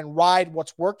consistent and ride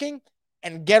what's working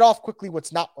and get off quickly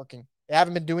what's not working. They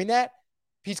haven't been doing that.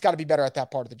 Pete's got to be better at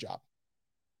that part of the job.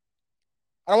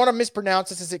 I don't want to mispronounce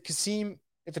this. Is it Kasim?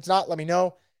 If it's not, let me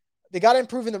know. They got to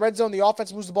improve in the red zone. The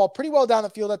offense moves the ball pretty well down the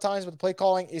field at times, but the play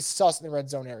calling is sus in the red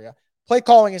zone area. Play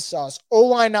calling is sus.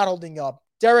 O-line not holding up.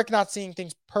 Derek not seeing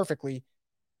things perfectly.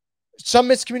 Some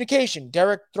miscommunication.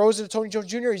 Derek throws it to Tony Jones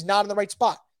Jr. He's not in the right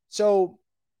spot. So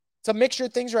it's a mixture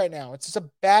of things right now. It's just a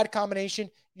bad combination.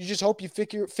 You just hope you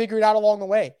figure it out along the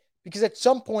way. Because at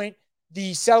some point,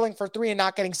 the settling for 3 and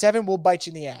not getting 7 will bite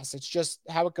you in the ass. It's just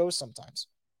how it goes sometimes.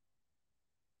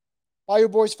 Bio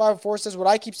Boys 5-4 says, what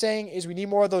I keep saying is we need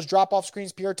more of those drop-off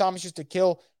screens Pierre Thomas used to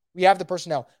kill. We have the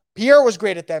personnel. Pierre was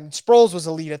great at them. Sproles was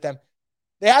elite at them.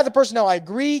 They had the personnel. I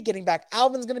agree. Getting back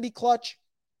Alvin's going to be clutch.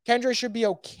 Kendra should be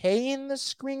okay in the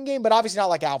screen game, but obviously not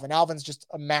like Alvin. Alvin's just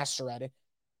a master at it.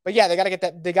 But yeah, they got to get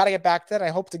that. They got to get back to that. I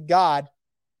hope to God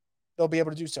they'll be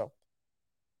able to do so.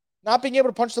 Not being able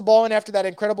to punch the ball in after that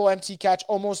incredible MT catch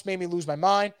almost made me lose my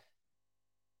mind.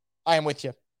 I am with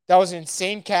you. That was an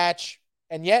insane catch.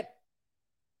 And yet,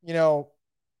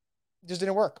 just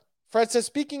didn't work. Fred says,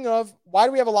 speaking of, why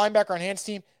do we have a linebacker on Hans'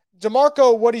 team?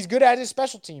 DeMarco, what he's good at is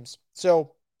special teams.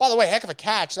 So, by the way, heck of a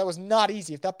catch. That was not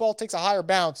easy. If that ball takes a higher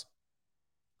bounce,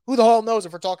 who the hell knows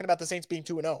if we're talking about the Saints being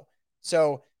 2-0.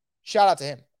 So, shout out to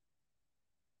him.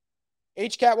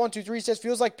 HCat123 says,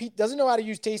 feels like Pete doesn't know how to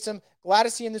use Taysom. Glad to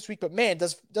see him this week, but man,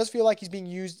 does feel like he's being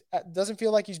used. Doesn't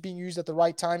feel like he's being used at the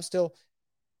right time still.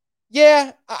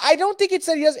 Yeah, I don't think it's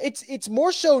that he does. It's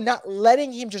more so not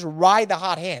letting him just ride the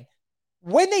hot hand.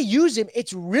 When they use him,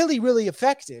 it's really, really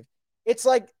effective. It's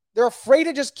like they're afraid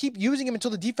to just keep using him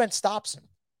until the defense stops him.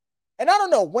 And I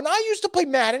don't know, when I used to play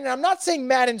Madden, and I'm not saying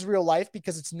Madden's real life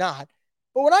because it's not,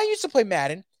 but when I used to play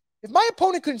Madden, if my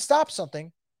opponent couldn't stop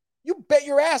something, you bet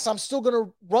your ass I'm still going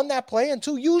to run that play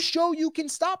until you show you can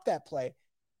stop that play.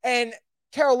 And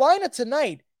Carolina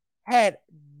tonight had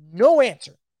no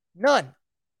answer. None.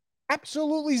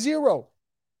 Absolutely zero.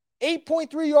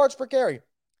 8.3 yards per carry.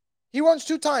 He runs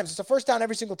 2 times. It's a first down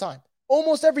every single time.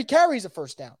 Almost every carry is a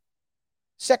first down.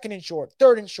 Second and short,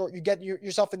 third and short. You get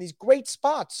yourself in these great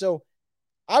spots. So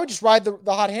I would just ride the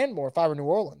hot hand more if I were New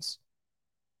Orleans.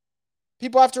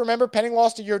 People have to remember Penning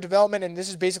lost a year of development, and this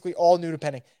is basically all new to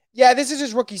Penning. Yeah, this is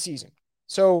his rookie season.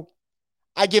 So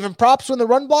I give him props when the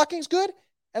run blocking's good,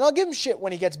 and I'll give him shit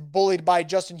when he gets bullied by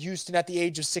Justin Houston at the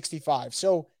age of 65.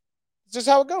 So it's just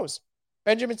how it goes.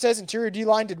 Benjamin says interior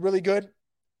D-line did really good.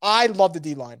 I love the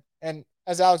D-line. And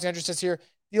as Alexandra says here,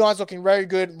 D-line's looking very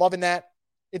good. Loving that.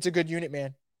 It's a good unit,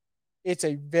 man. It's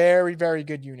a very, very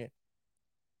good unit.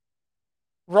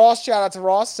 Ross, shout out to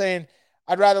Ross, saying,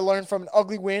 I'd rather learn from an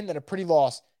ugly win than a pretty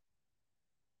loss.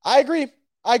 I agree.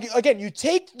 Again, you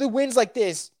take the wins like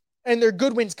this, and they're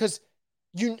good wins because,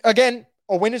 a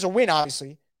win is a win,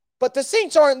 obviously. But the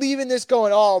Saints aren't leaving this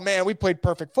going, oh, man, we played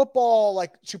perfect football,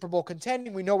 like Super Bowl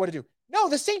contending. We know what to do. No,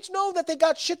 the Saints know that they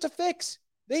got shit to fix.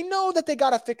 They know that they got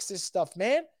to fix this stuff,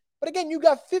 man. But again, you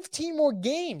got 15 more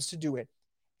games to do it.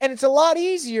 And it's a lot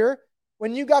easier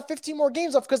when you got 15 more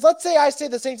games left. Because let's say I say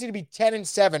the Saints need to be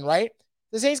 10-7, right?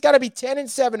 The Saints got to be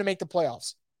 10-7 to make the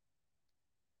playoffs.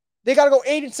 They got to go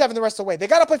 8-7 the rest of the way. They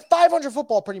got to play 500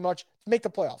 football pretty much to make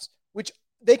the playoffs, which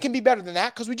they can be better than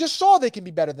that because we just saw they can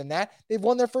be better than that. They've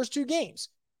won their first 2 games.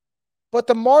 But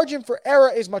the margin for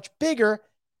error is much bigger.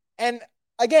 And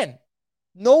again,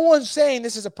 no one's saying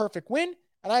this is a perfect win.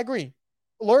 And I agree.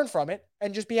 Learn from it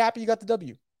and just be happy you got the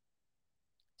W.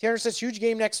 Tanner says, huge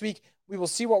game next week. We will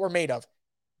see what we're made of.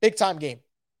 Big time game.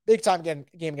 Big time game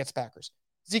against the Packers.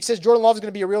 Zeke says Jordan Love is going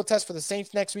to be a real test for the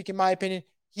Saints next week, in my opinion.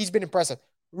 He's been impressive.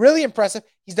 Really impressive.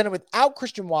 He's done it without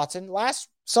Christian Watson. Last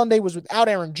Sunday was without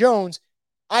Aaron Jones.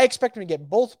 I expect him to get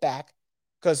both back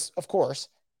because, of course.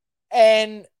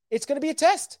 And it's going to be a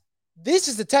test. This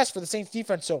is the test for the Saints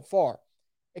defense so far.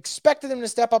 Expected them to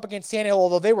step up against Tannehill,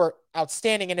 although they were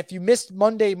outstanding. And if you missed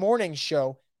Monday morning's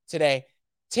show today,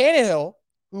 Tannehill,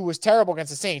 who was terrible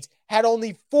against the Saints, had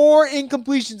only 4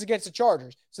 incompletions against the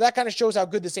Chargers. So that kind of shows how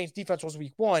good the Saints defense was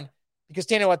week 1 because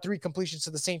Tannehill had 3 completions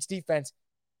to the Saints defense.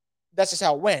 That's just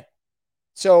how it went.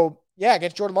 So, yeah,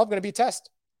 against Jordan Love, going to be a test.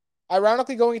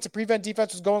 Ironically, going into prevent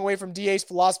defense was going away from DA's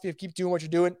philosophy of keep doing what you're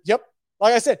doing. Yep.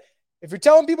 Like I said, if you're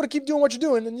telling people to keep doing what you're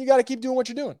doing, then you got to keep doing what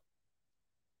you're doing.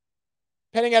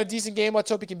 Penning had a decent game. Let's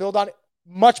hope he can build on it.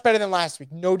 Much better than last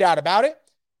week. No doubt about it.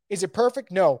 Is it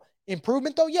perfect? No.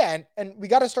 Improvement, though? Yeah. And we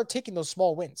got to start taking those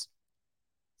small wins.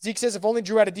 Zeke says, if only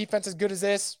Drew had a defense as good as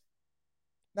this.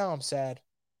 Now I'm sad.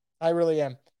 I really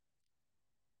am.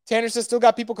 Tanner says, still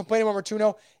got people complaining when we're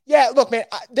 2-0. Yeah, look, man,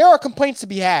 there are complaints to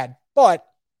be had, but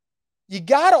you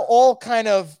got to all kind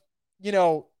of,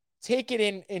 take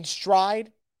it in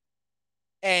stride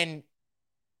and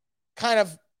kind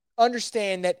of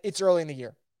understand that it's early in the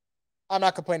year. I'm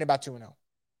not complaining about 2-0.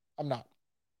 I'm not.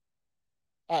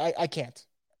 I can't,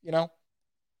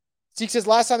 Zeke says,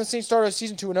 last time the Saints started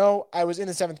season 2-0, I was in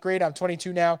the 7th grade. I'm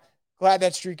 22 now. Glad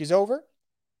that streak is over.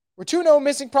 We're 2-0,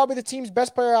 missing probably the team's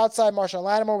best player outside Marshawn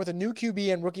Lattimore with a new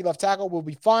QB and rookie left tackle. We'll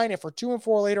be fine. If we're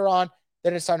 2-4 later on,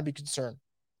 then it's time to be concerned.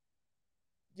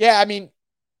 Yeah, I mean,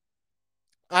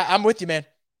 I'm with you, man.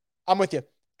 I'm with you.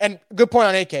 And good point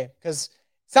on AK, because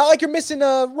it's not like you're missing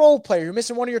a role player. You're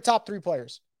missing one of your top 3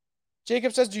 players.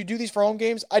 Jacob says, do you do these for home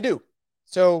games? I do.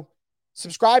 So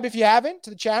subscribe if you haven't to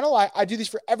the channel. I do these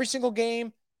for every single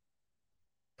game.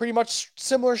 Pretty much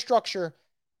similar structure.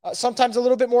 Sometimes a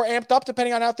little bit more amped up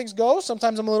depending on how things go.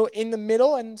 Sometimes I'm a little in the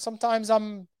middle, and sometimes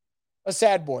I'm a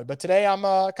sad boy. But today I'm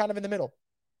kind of in the middle.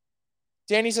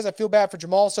 Danny says, I feel bad for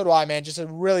Jamal. So do I, man. Just a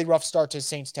really rough start to his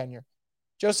Saints tenure.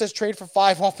 Joe says, trade for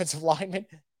 5 offensive linemen.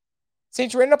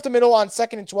 Saints ran up the middle on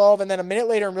 2nd and 12, and then a minute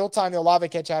later in real time, the Olave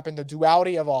catch happened. The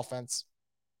duality of offense.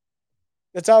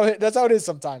 That's how it is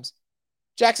sometimes.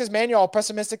 Jack says, man, you're all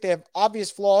pessimistic. They have obvious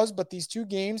flaws, but these 2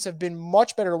 games have been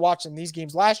much better to watch than these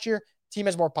games last year. Team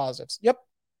has more positives. Yep.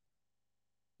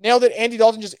 Nailed it. Andy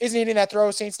Dalton just isn't hitting that throw.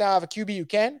 Saints now have a QB who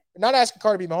can. They're not asking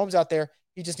Carr to be Mahomes out there.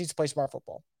 He just needs to play smart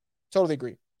football. Totally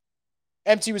agree.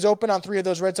 MT was open on 3 of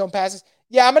those red zone passes.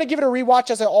 Yeah, I'm going to give it a rewatch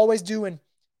as I always do, and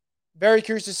very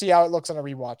curious to see how it looks on a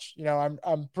rewatch. You know,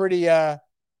 I'm pretty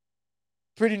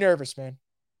nervous, man.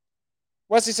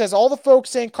 Wesley says, all the folks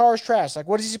saying Carr is trash. Like,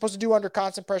 what is he supposed to do under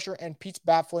constant pressure? And Pete's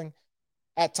baffling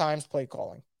at times play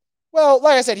calling. Well,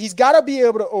 like I said, he's got to be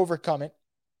able to overcome it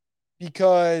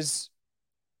because,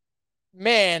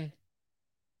 man,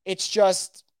 it's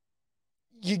just,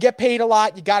 you get paid a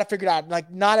lot. You got to figure it out. Like,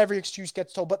 not every excuse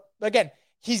gets told. But again,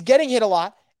 he's getting hit a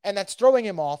lot, and that's throwing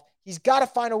him off. He's got to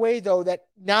find a way, though, that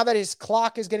now that his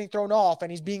clock is getting thrown off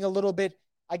and he's being a little bit,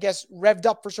 I guess, revved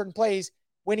up for certain plays,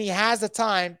 when he has the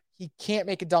time, he can't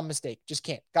make a dumb mistake. Just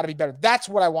can't. Got to be better. That's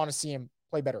what I want to see him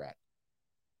play better at.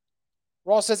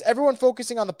 Ross says, everyone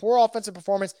focusing on the poor offensive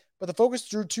performance, but the focus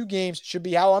through 2 games should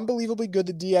be how unbelievably good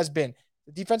the D has been.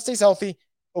 The defense stays healthy. It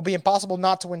will be impossible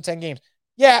not to win 10 games.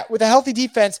 Yeah, with a healthy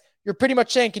defense, you're pretty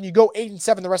much saying, can you go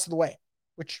 8-7 the rest of the way?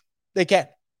 Which they can.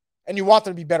 And you want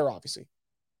them to be better, obviously.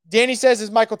 Danny says,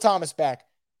 is Michael Thomas back?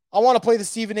 I want to play the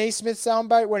Stephen A. Smith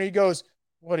soundbite when he goes,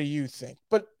 what do you think?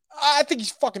 But I think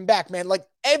he's fucking back, man. Like,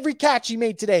 every catch he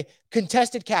made today,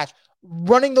 contested catch,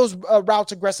 running those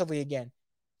routes aggressively again.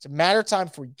 It's a matter of time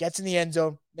before he gets in the end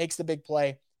zone, makes the big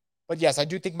play. But yes, I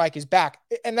do think Mike is back.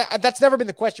 And that's never been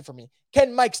the question for me.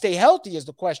 Can Mike stay healthy is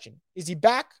the question. Is he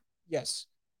back? Yes.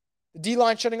 The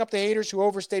D-line shutting up the haters who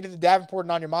overstated the Davenport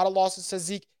and Onyemata losses, says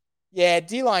Zeke. Yeah,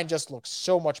 D-line just looks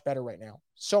so much better right now.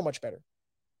 So much better.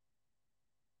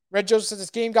 Red Joseph says, this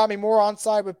game got me more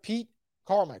onside with Pete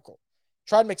Carmichael.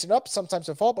 Tried mixing up, sometimes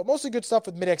to fault, but mostly good stuff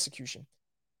with mid-execution.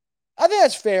 I think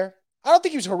that's fair. I don't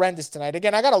think he was horrendous tonight.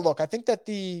 Again, I got to look. I think that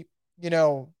the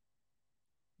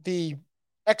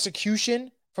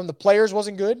execution from the players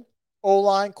wasn't good.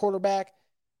 O-line, quarterback,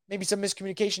 maybe some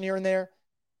miscommunication here and there.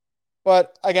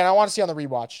 But again, I want to see on the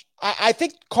rewatch. I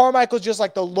think Carmichael's just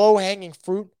like the low-hanging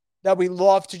fruit that we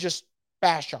love to just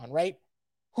bash on, right?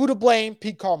 Who to blame?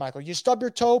 Pete Carmichael. You stub your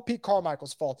toe, Pete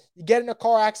Carmichael's fault. You get in a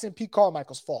car accident, Pete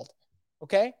Carmichael's fault.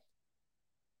 Okay?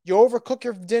 You overcook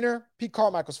your dinner, Pete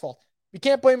Carmichael's fault. We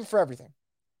can't blame him for everything.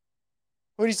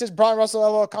 Hoodie says, Brian Russell,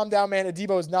 LOL, calm down, man.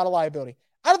 Adebo is not a liability.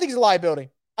 I don't think he's a liability.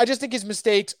 I just think his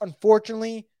mistakes,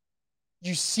 unfortunately,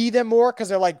 you see them more because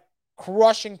they're like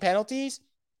crushing penalties.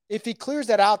 If he clears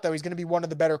that out, though, he's going to be one of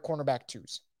the better cornerback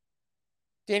 2s.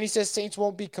 Danny says Saints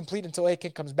won't be complete until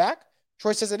Aiken comes back.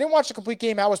 Troy says, I didn't watch the complete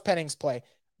game. How was Penning's play?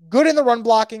 Good in the run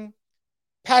blocking.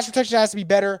 Pass protection has to be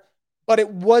better, but it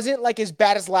wasn't like as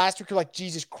bad as last week. You're like,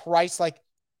 Jesus Christ, like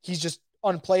he's just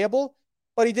unplayable.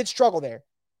 But he did struggle there,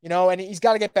 and he's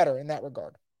got to get better in that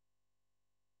regard.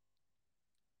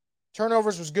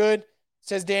 Turnovers was good,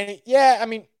 says Danny. Yeah, I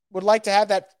mean, would like to have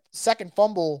that second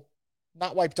fumble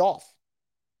not wiped off.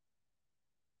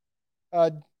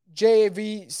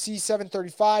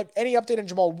 JAVC735. Any update on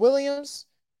Jamal Williams?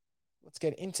 Let's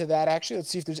get into that, actually. Let's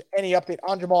see if there's any update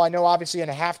on Jamal. I know, obviously, in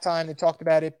a halftime, they talked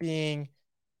about it being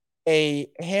a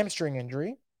hamstring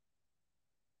injury.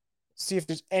 Let's see if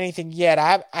there's anything yet.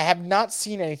 I have not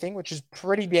seen anything, which is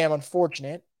pretty damn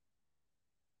unfortunate.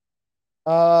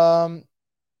 Yeah,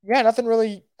 nothing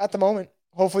really at the moment.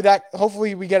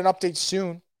 Hopefully we get an update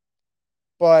soon.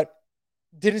 But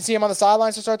didn't see him on the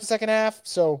sidelines to start the second half,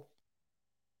 so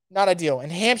not ideal.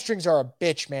 And hamstrings are a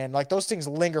bitch, man. Like, those things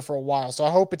linger for a while. So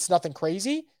I hope it's nothing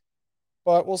crazy,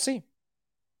 but we'll see.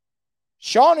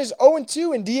 Sean is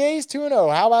 0-2 and DA is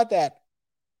 2-0. How about that?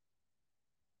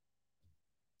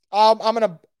 I'm going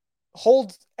to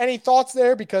hold any thoughts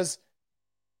there because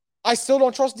I still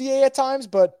don't trust DA at times,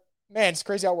 but man, it's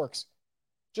crazy how it works.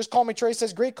 Just Call Me Trey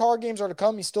says, great car games are to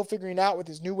come. He's still figuring out with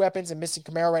his new weapons, and missing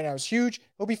Camaro right now is huge.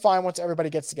 He'll be fine once everybody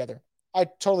gets together. I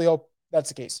totally hope that's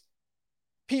the case.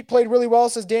 Pete played really well,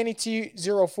 says Danny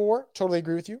T04. Totally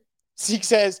agree with you. Zeke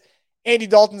says, Andy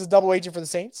Dalton's a double agent for the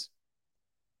Saints.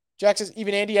 Jack says,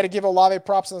 even Andy had to give Olave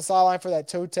props on the sideline for that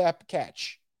toe tap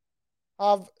catch.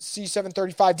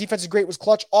 C735. Defense is great, was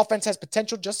clutch. Offense has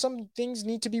potential. Just some things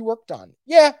need to be worked on.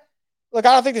 Yeah. Look,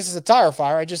 I don't think this is a tire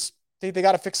fire. I just think they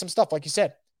got to fix some stuff, like you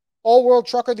said. All-world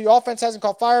trucker. The offense hasn't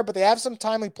caught fire, but they have some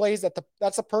timely plays.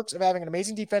 That's the perks of having an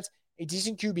amazing defense, a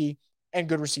decent QB, and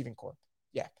good receiving core.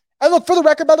 Yeah. And look, for the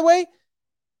record, by the way,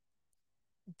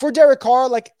 for Derek Carr,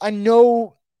 like, I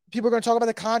know people are going to talk about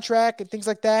the contract and things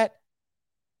like that,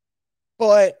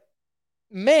 but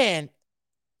man,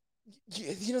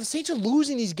 the Saints are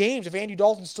losing these games if Andy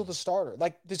Dalton's still the starter.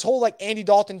 Like, this whole, like, Andy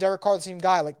Dalton, Derek Carr, the same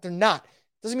guy. Like, they're not.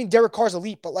 Doesn't mean Derek Carr's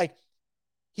elite, but, like,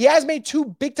 he has made 2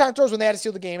 big-time throws when they had to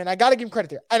steal the game, and I got to give him credit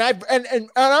there. And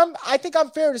I think I'm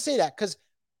fair to say that because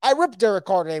I ripped Derek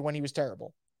Carr today when he was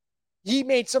terrible. He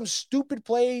made some stupid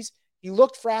plays. He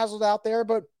looked frazzled out there,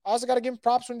 but I also got to give him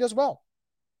props when he does well.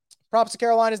 Props to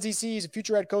Carolina's DC. He's a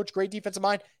future head coach, great defensive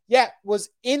mind. Yeah, was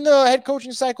in the head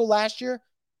coaching cycle last year.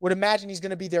 Would imagine he's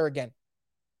going to be there again,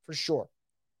 for sure.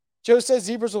 Joe says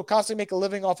Zebras will constantly make a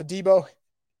living off of Debo.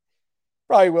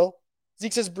 Probably will.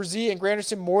 Zeke says Brzee and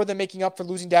Granderson more than making up for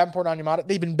losing Davenport and Onyemata.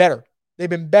 They've been better. They've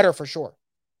been better for sure.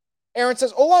 Aaron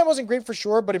says O-line wasn't great for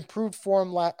sure, but improved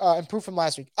from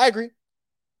last week. I agree.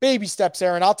 Baby steps,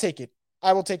 Aaron. I'll take it.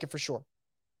 I will take it for sure.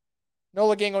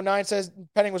 Nola Gang 09 says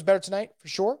Penning was better tonight, for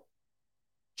sure.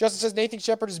 Justin says Nathan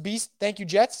Shepard is beast. Thank you,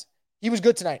 Jets. He was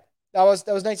good tonight. That was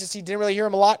nice to see. Didn't really hear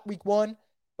him a lot week 1,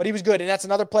 but he was good. And that's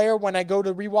another player when I go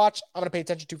to rewatch, I'm going to pay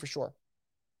attention to for sure.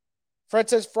 Fred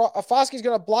says Foskey's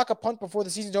going to block a punt before the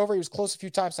season's over. He was close a few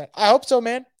times tonight. I hope so,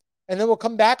 man. And then we'll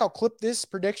come back. I'll clip this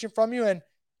prediction from you and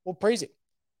we'll praise it.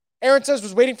 Aaron says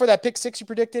was waiting for that pick 6 you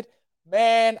predicted.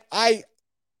 Man, I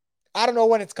don't know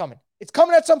when it's coming. It's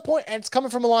coming at some point, and it's coming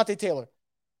from Alontae Taylor.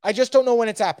 I just don't know when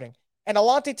it's happening. And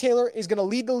Alontae Taylor is going to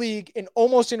lead the league in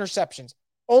almost interceptions.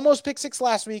 Almost pick 6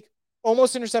 last week,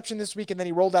 almost interception this week, and then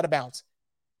he rolled out of bounds.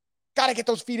 Got to get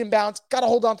those feet in bounds. Got to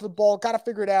hold on to the ball. Got to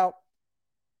figure it out.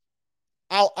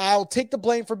 I'll take the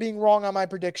blame for being wrong on my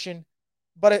prediction,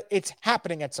 but it's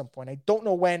happening at some point. I don't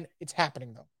know when it's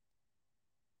happening, though.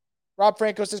 Rob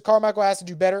Franco says Carmichael has to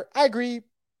do better. I agree.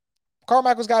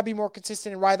 Carmichael's got to be more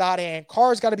consistent and ride the hot hand.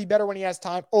 Carr's got to be better when he has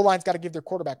time. O-line's got to give their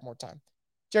quarterback more time.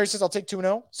 Jerry says, I'll take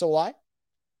 2-0. So will I.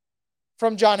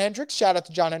 From John Hendricks. Shout out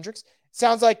to John Hendricks.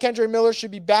 Sounds like Kendre Miller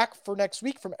should be back for next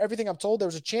week. From everything I'm told, there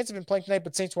was a chance of him playing tonight,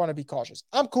 but Saints want to be cautious.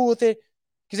 I'm cool with it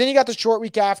because then you got the short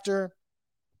week after.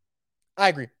 I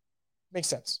agree. Makes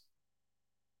sense.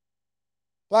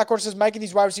 Blackhorse says, Mike and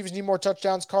these wide receivers need more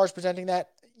touchdowns. Carr's presenting that.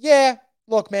 Yeah.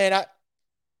 Look, man,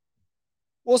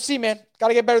 we'll see, man. Got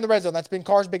to get better in the red zone. That's been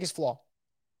Carr's biggest flaw.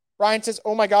 Brian says,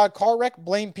 oh my God, car wreck,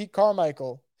 blame Pete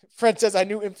Carmichael. Fred says, I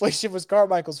knew inflation was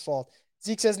Carmichael's fault.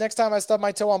 Zeke says, next time I stub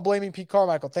my toe, I'm blaming Pete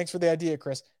Carmichael. Thanks for the idea,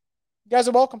 Chris. You guys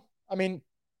are welcome. I mean,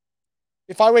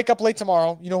 if I wake up late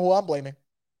tomorrow, you know who I'm blaming?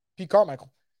 Pete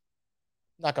Carmichael.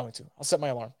 Not going to. I'll set my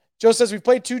alarm. Joe says, we've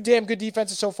played 2 damn good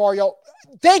defenses so far, y'all.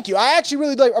 Thank you. I actually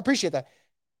really appreciate that.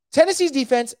 Tennessee's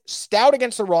defense, stout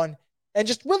against the run, and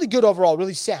just really good overall,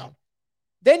 really sound.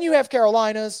 Then you have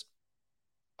Carolina's.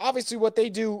 Obviously, what they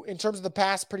do in terms of the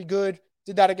pass, pretty good.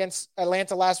 Did that against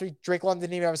Atlanta last week. Drake London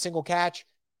didn't even have a single catch.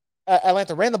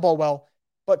 Atlanta ran the ball well.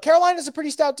 But Carolina's a pretty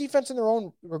stout defense in their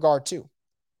own regard, too.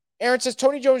 Aaron says,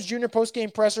 Tony Jones Jr. post-game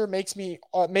presser makes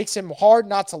him hard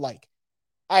not to like.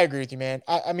 I agree with you, man.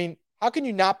 I mean, how can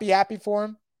you not be happy for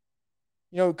him?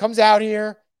 You know, he comes out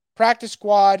here, practice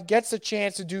squad, gets the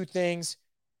chance to do things,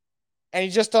 and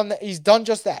he's done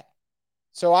just that.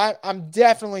 So I'm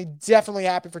definitely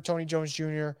happy for Tony Jones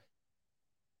Jr.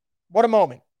 What a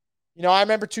moment. You know, I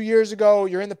remember 2 years ago,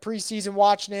 you're in the preseason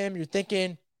watching him, you're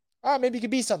thinking, maybe he could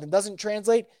be something. Doesn't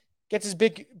translate, gets his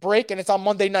big break, and it's on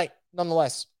Monday night,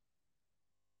 nonetheless.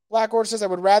 Black Order says, I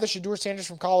would rather Shedeur Sanders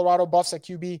from Colorado, Buffs at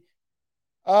QB.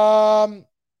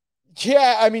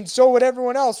 Yeah, I mean, so would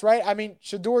everyone else, right? I mean,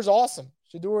 Shadeur's awesome.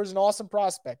 Shedeur is an awesome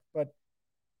prospect. But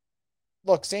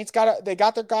look, Saints they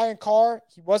got their guy in Carr.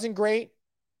 He wasn't great,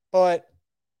 but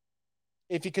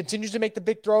if he continues to make the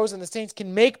big throws and the Saints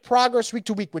can make progress week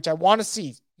to week, which I want to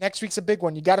see. Next week's a big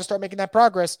one. You got to start making that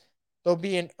progress. They'll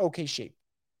be in okay shape.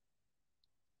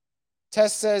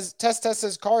 Test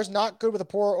says Carr's not good with a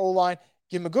poor O-line.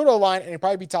 Give him a good O-line, and he'll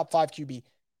probably be top 5 QB.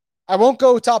 I won't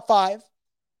go top 5.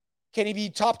 Can he be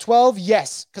top 12?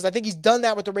 Yes, because I think he's done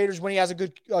that with the Raiders when he has a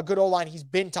good O-line. He's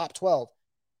been top 12.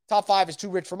 Top 5 is too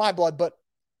rich for my blood, but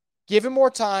give him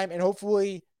more time, and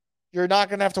hopefully you're not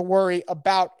going to have to worry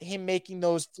about him making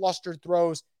those flustered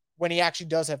throws when he actually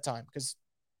does have time, because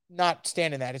not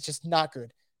standing that. It's just not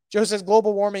good. Joe says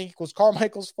global warming equals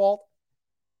Carmichael's fault.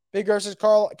 Big Earth says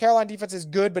Carolina defense is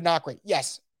good, but not great.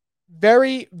 Yes.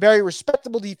 Very, very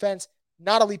respectable defense.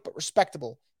 Not elite, but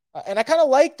respectable. And I kind of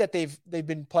like that they've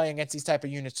been playing against these type of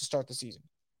units to start the season.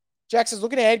 Jack says,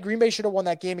 looking ahead, Green Bay should have won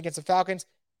that game against the Falcons.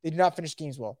 They did not finish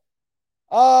games well.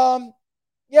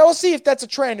 Yeah, we'll see if that's a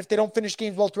trend, if they don't finish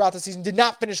games well throughout the season. Did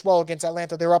not finish well against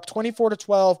Atlanta. They were up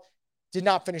 24-12. Did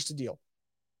not finish the deal.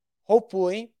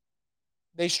 Hopefully,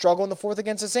 they struggle in the fourth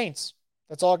against the Saints.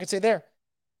 That's all I can say there.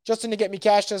 Justin to get me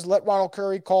cash says, let Ronald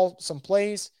Curry call some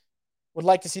plays. Would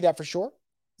like to see that for sure.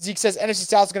 Zeke says, NFC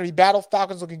South is going to be battle.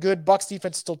 Falcons looking good. Bucks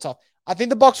defense is still tough. I think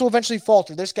the Bucks will eventually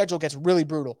falter. Their schedule gets really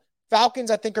brutal. Falcons,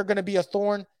 I think, are going to be a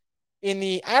thorn in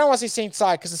the, I don't want to say Saints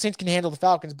side because the Saints can handle the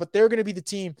Falcons, but they're going to be the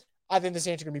team I think the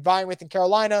Saints are going to be vying with. In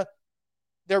Carolina,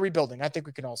 they're rebuilding. I think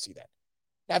we can all see that.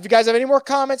 Now, if you guys have any more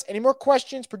comments, any more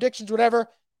questions, predictions, whatever,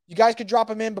 you guys could drop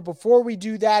them in. But before we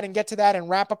do that and get to that and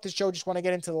wrap up the show, just want to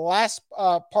get into the last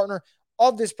partner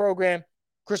of this program,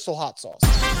 Crystal Hot Sauce.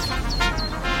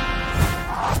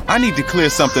 I need to clear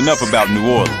something up about New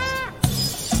Orleans.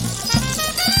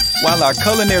 While our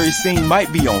culinary scene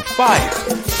might be on fire,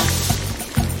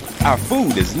 our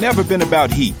food has never been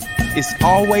about heat. It's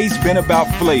always been about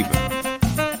flavor.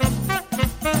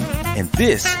 And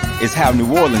this is how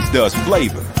New Orleans does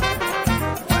flavor.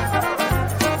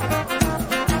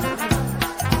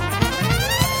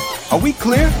 Are we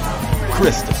clear?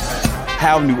 Crystal,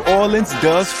 how New Orleans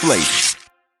does flavor.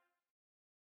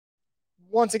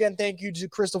 Once again, thank you to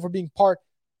Crystal for being part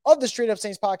of the Straight Up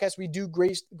Saints podcast. We do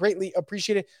greatly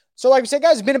appreciate it. So like we said,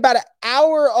 guys, it's been about an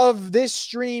hour of this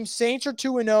stream. Saints are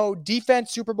 2-0,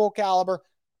 defense Super Bowl caliber.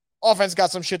 Offense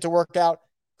got some shit to work out.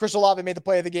 Chris Olave made the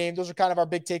play of the game. Those are kind of our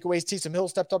big takeaways. Taysom Hill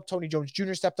stepped up. Tony Jones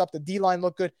Jr. stepped up. The D-line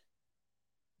looked good.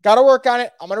 Got to work on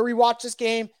it. I'm going to rewatch this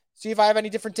game, see if I have any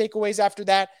different takeaways after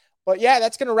that. But yeah,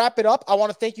 that's going to wrap it up. I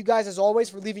want to thank you guys as always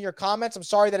for leaving your comments. I'm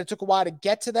sorry that it took a while to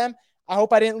get to them. I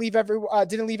hope I didn't leave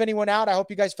anyone out. I hope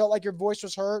you guys felt like your voice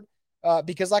was heard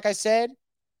because like I said,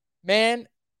 man,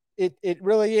 it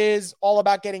really is all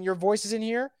about getting your voices in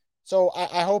here. So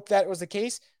I hope that was the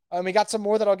case. We got some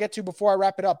more that I'll get to before I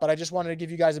wrap it up, but I just wanted to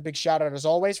give you guys a big shout out as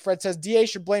always. Fred says DA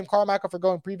should blame Carmichael for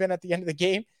going prevent at the end of the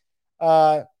game.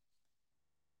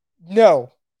 No,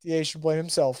 DA should blame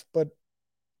himself, but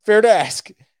fair to ask.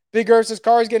 Big Irv says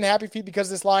Carr is getting happy feet because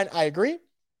of this line. I agree.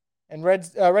 And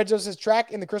Red Joe says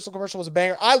track in the Crystal commercial was a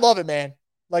banger. I love it, man.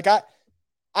 Like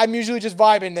I'm usually just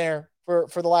vibing there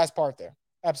for the last part there.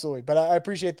 Absolutely. But I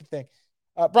appreciate the thing.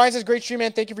 Brian says, great stream,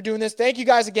 man. Thank you for doing this. Thank you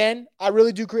guys again. I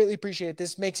really do greatly appreciate it.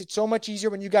 This makes it so much easier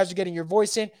when you guys are getting your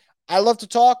voice in. I love to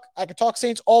talk. I could talk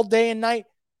Saints all day and night.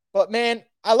 But, man,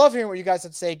 I love hearing what you guys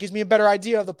have to say. It gives me a better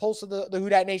idea of the pulse of the Who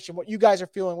Dat Nation, what you guys are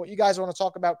feeling, what you guys want to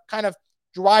talk about, kind of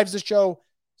drives the show.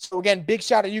 So, again, big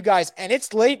shout out to you guys. And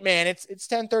it's late, man. It's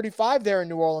 10:35 there in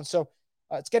New Orleans. So,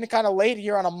 it's getting kind of late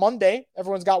here on a Monday.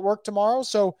 Everyone's got work tomorrow.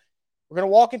 So, we're going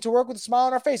to walk into work with a smile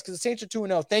on our face because the Saints are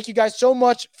 2-0. Thank you guys so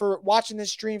much for watching this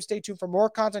stream. Stay tuned for more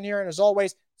content here. And as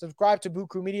always, subscribe to Boo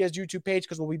Crew Media's YouTube page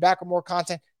because we'll be back with more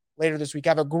content later this week.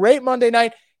 Have a great Monday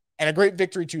night and a great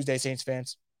Victory Tuesday, Saints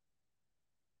fans.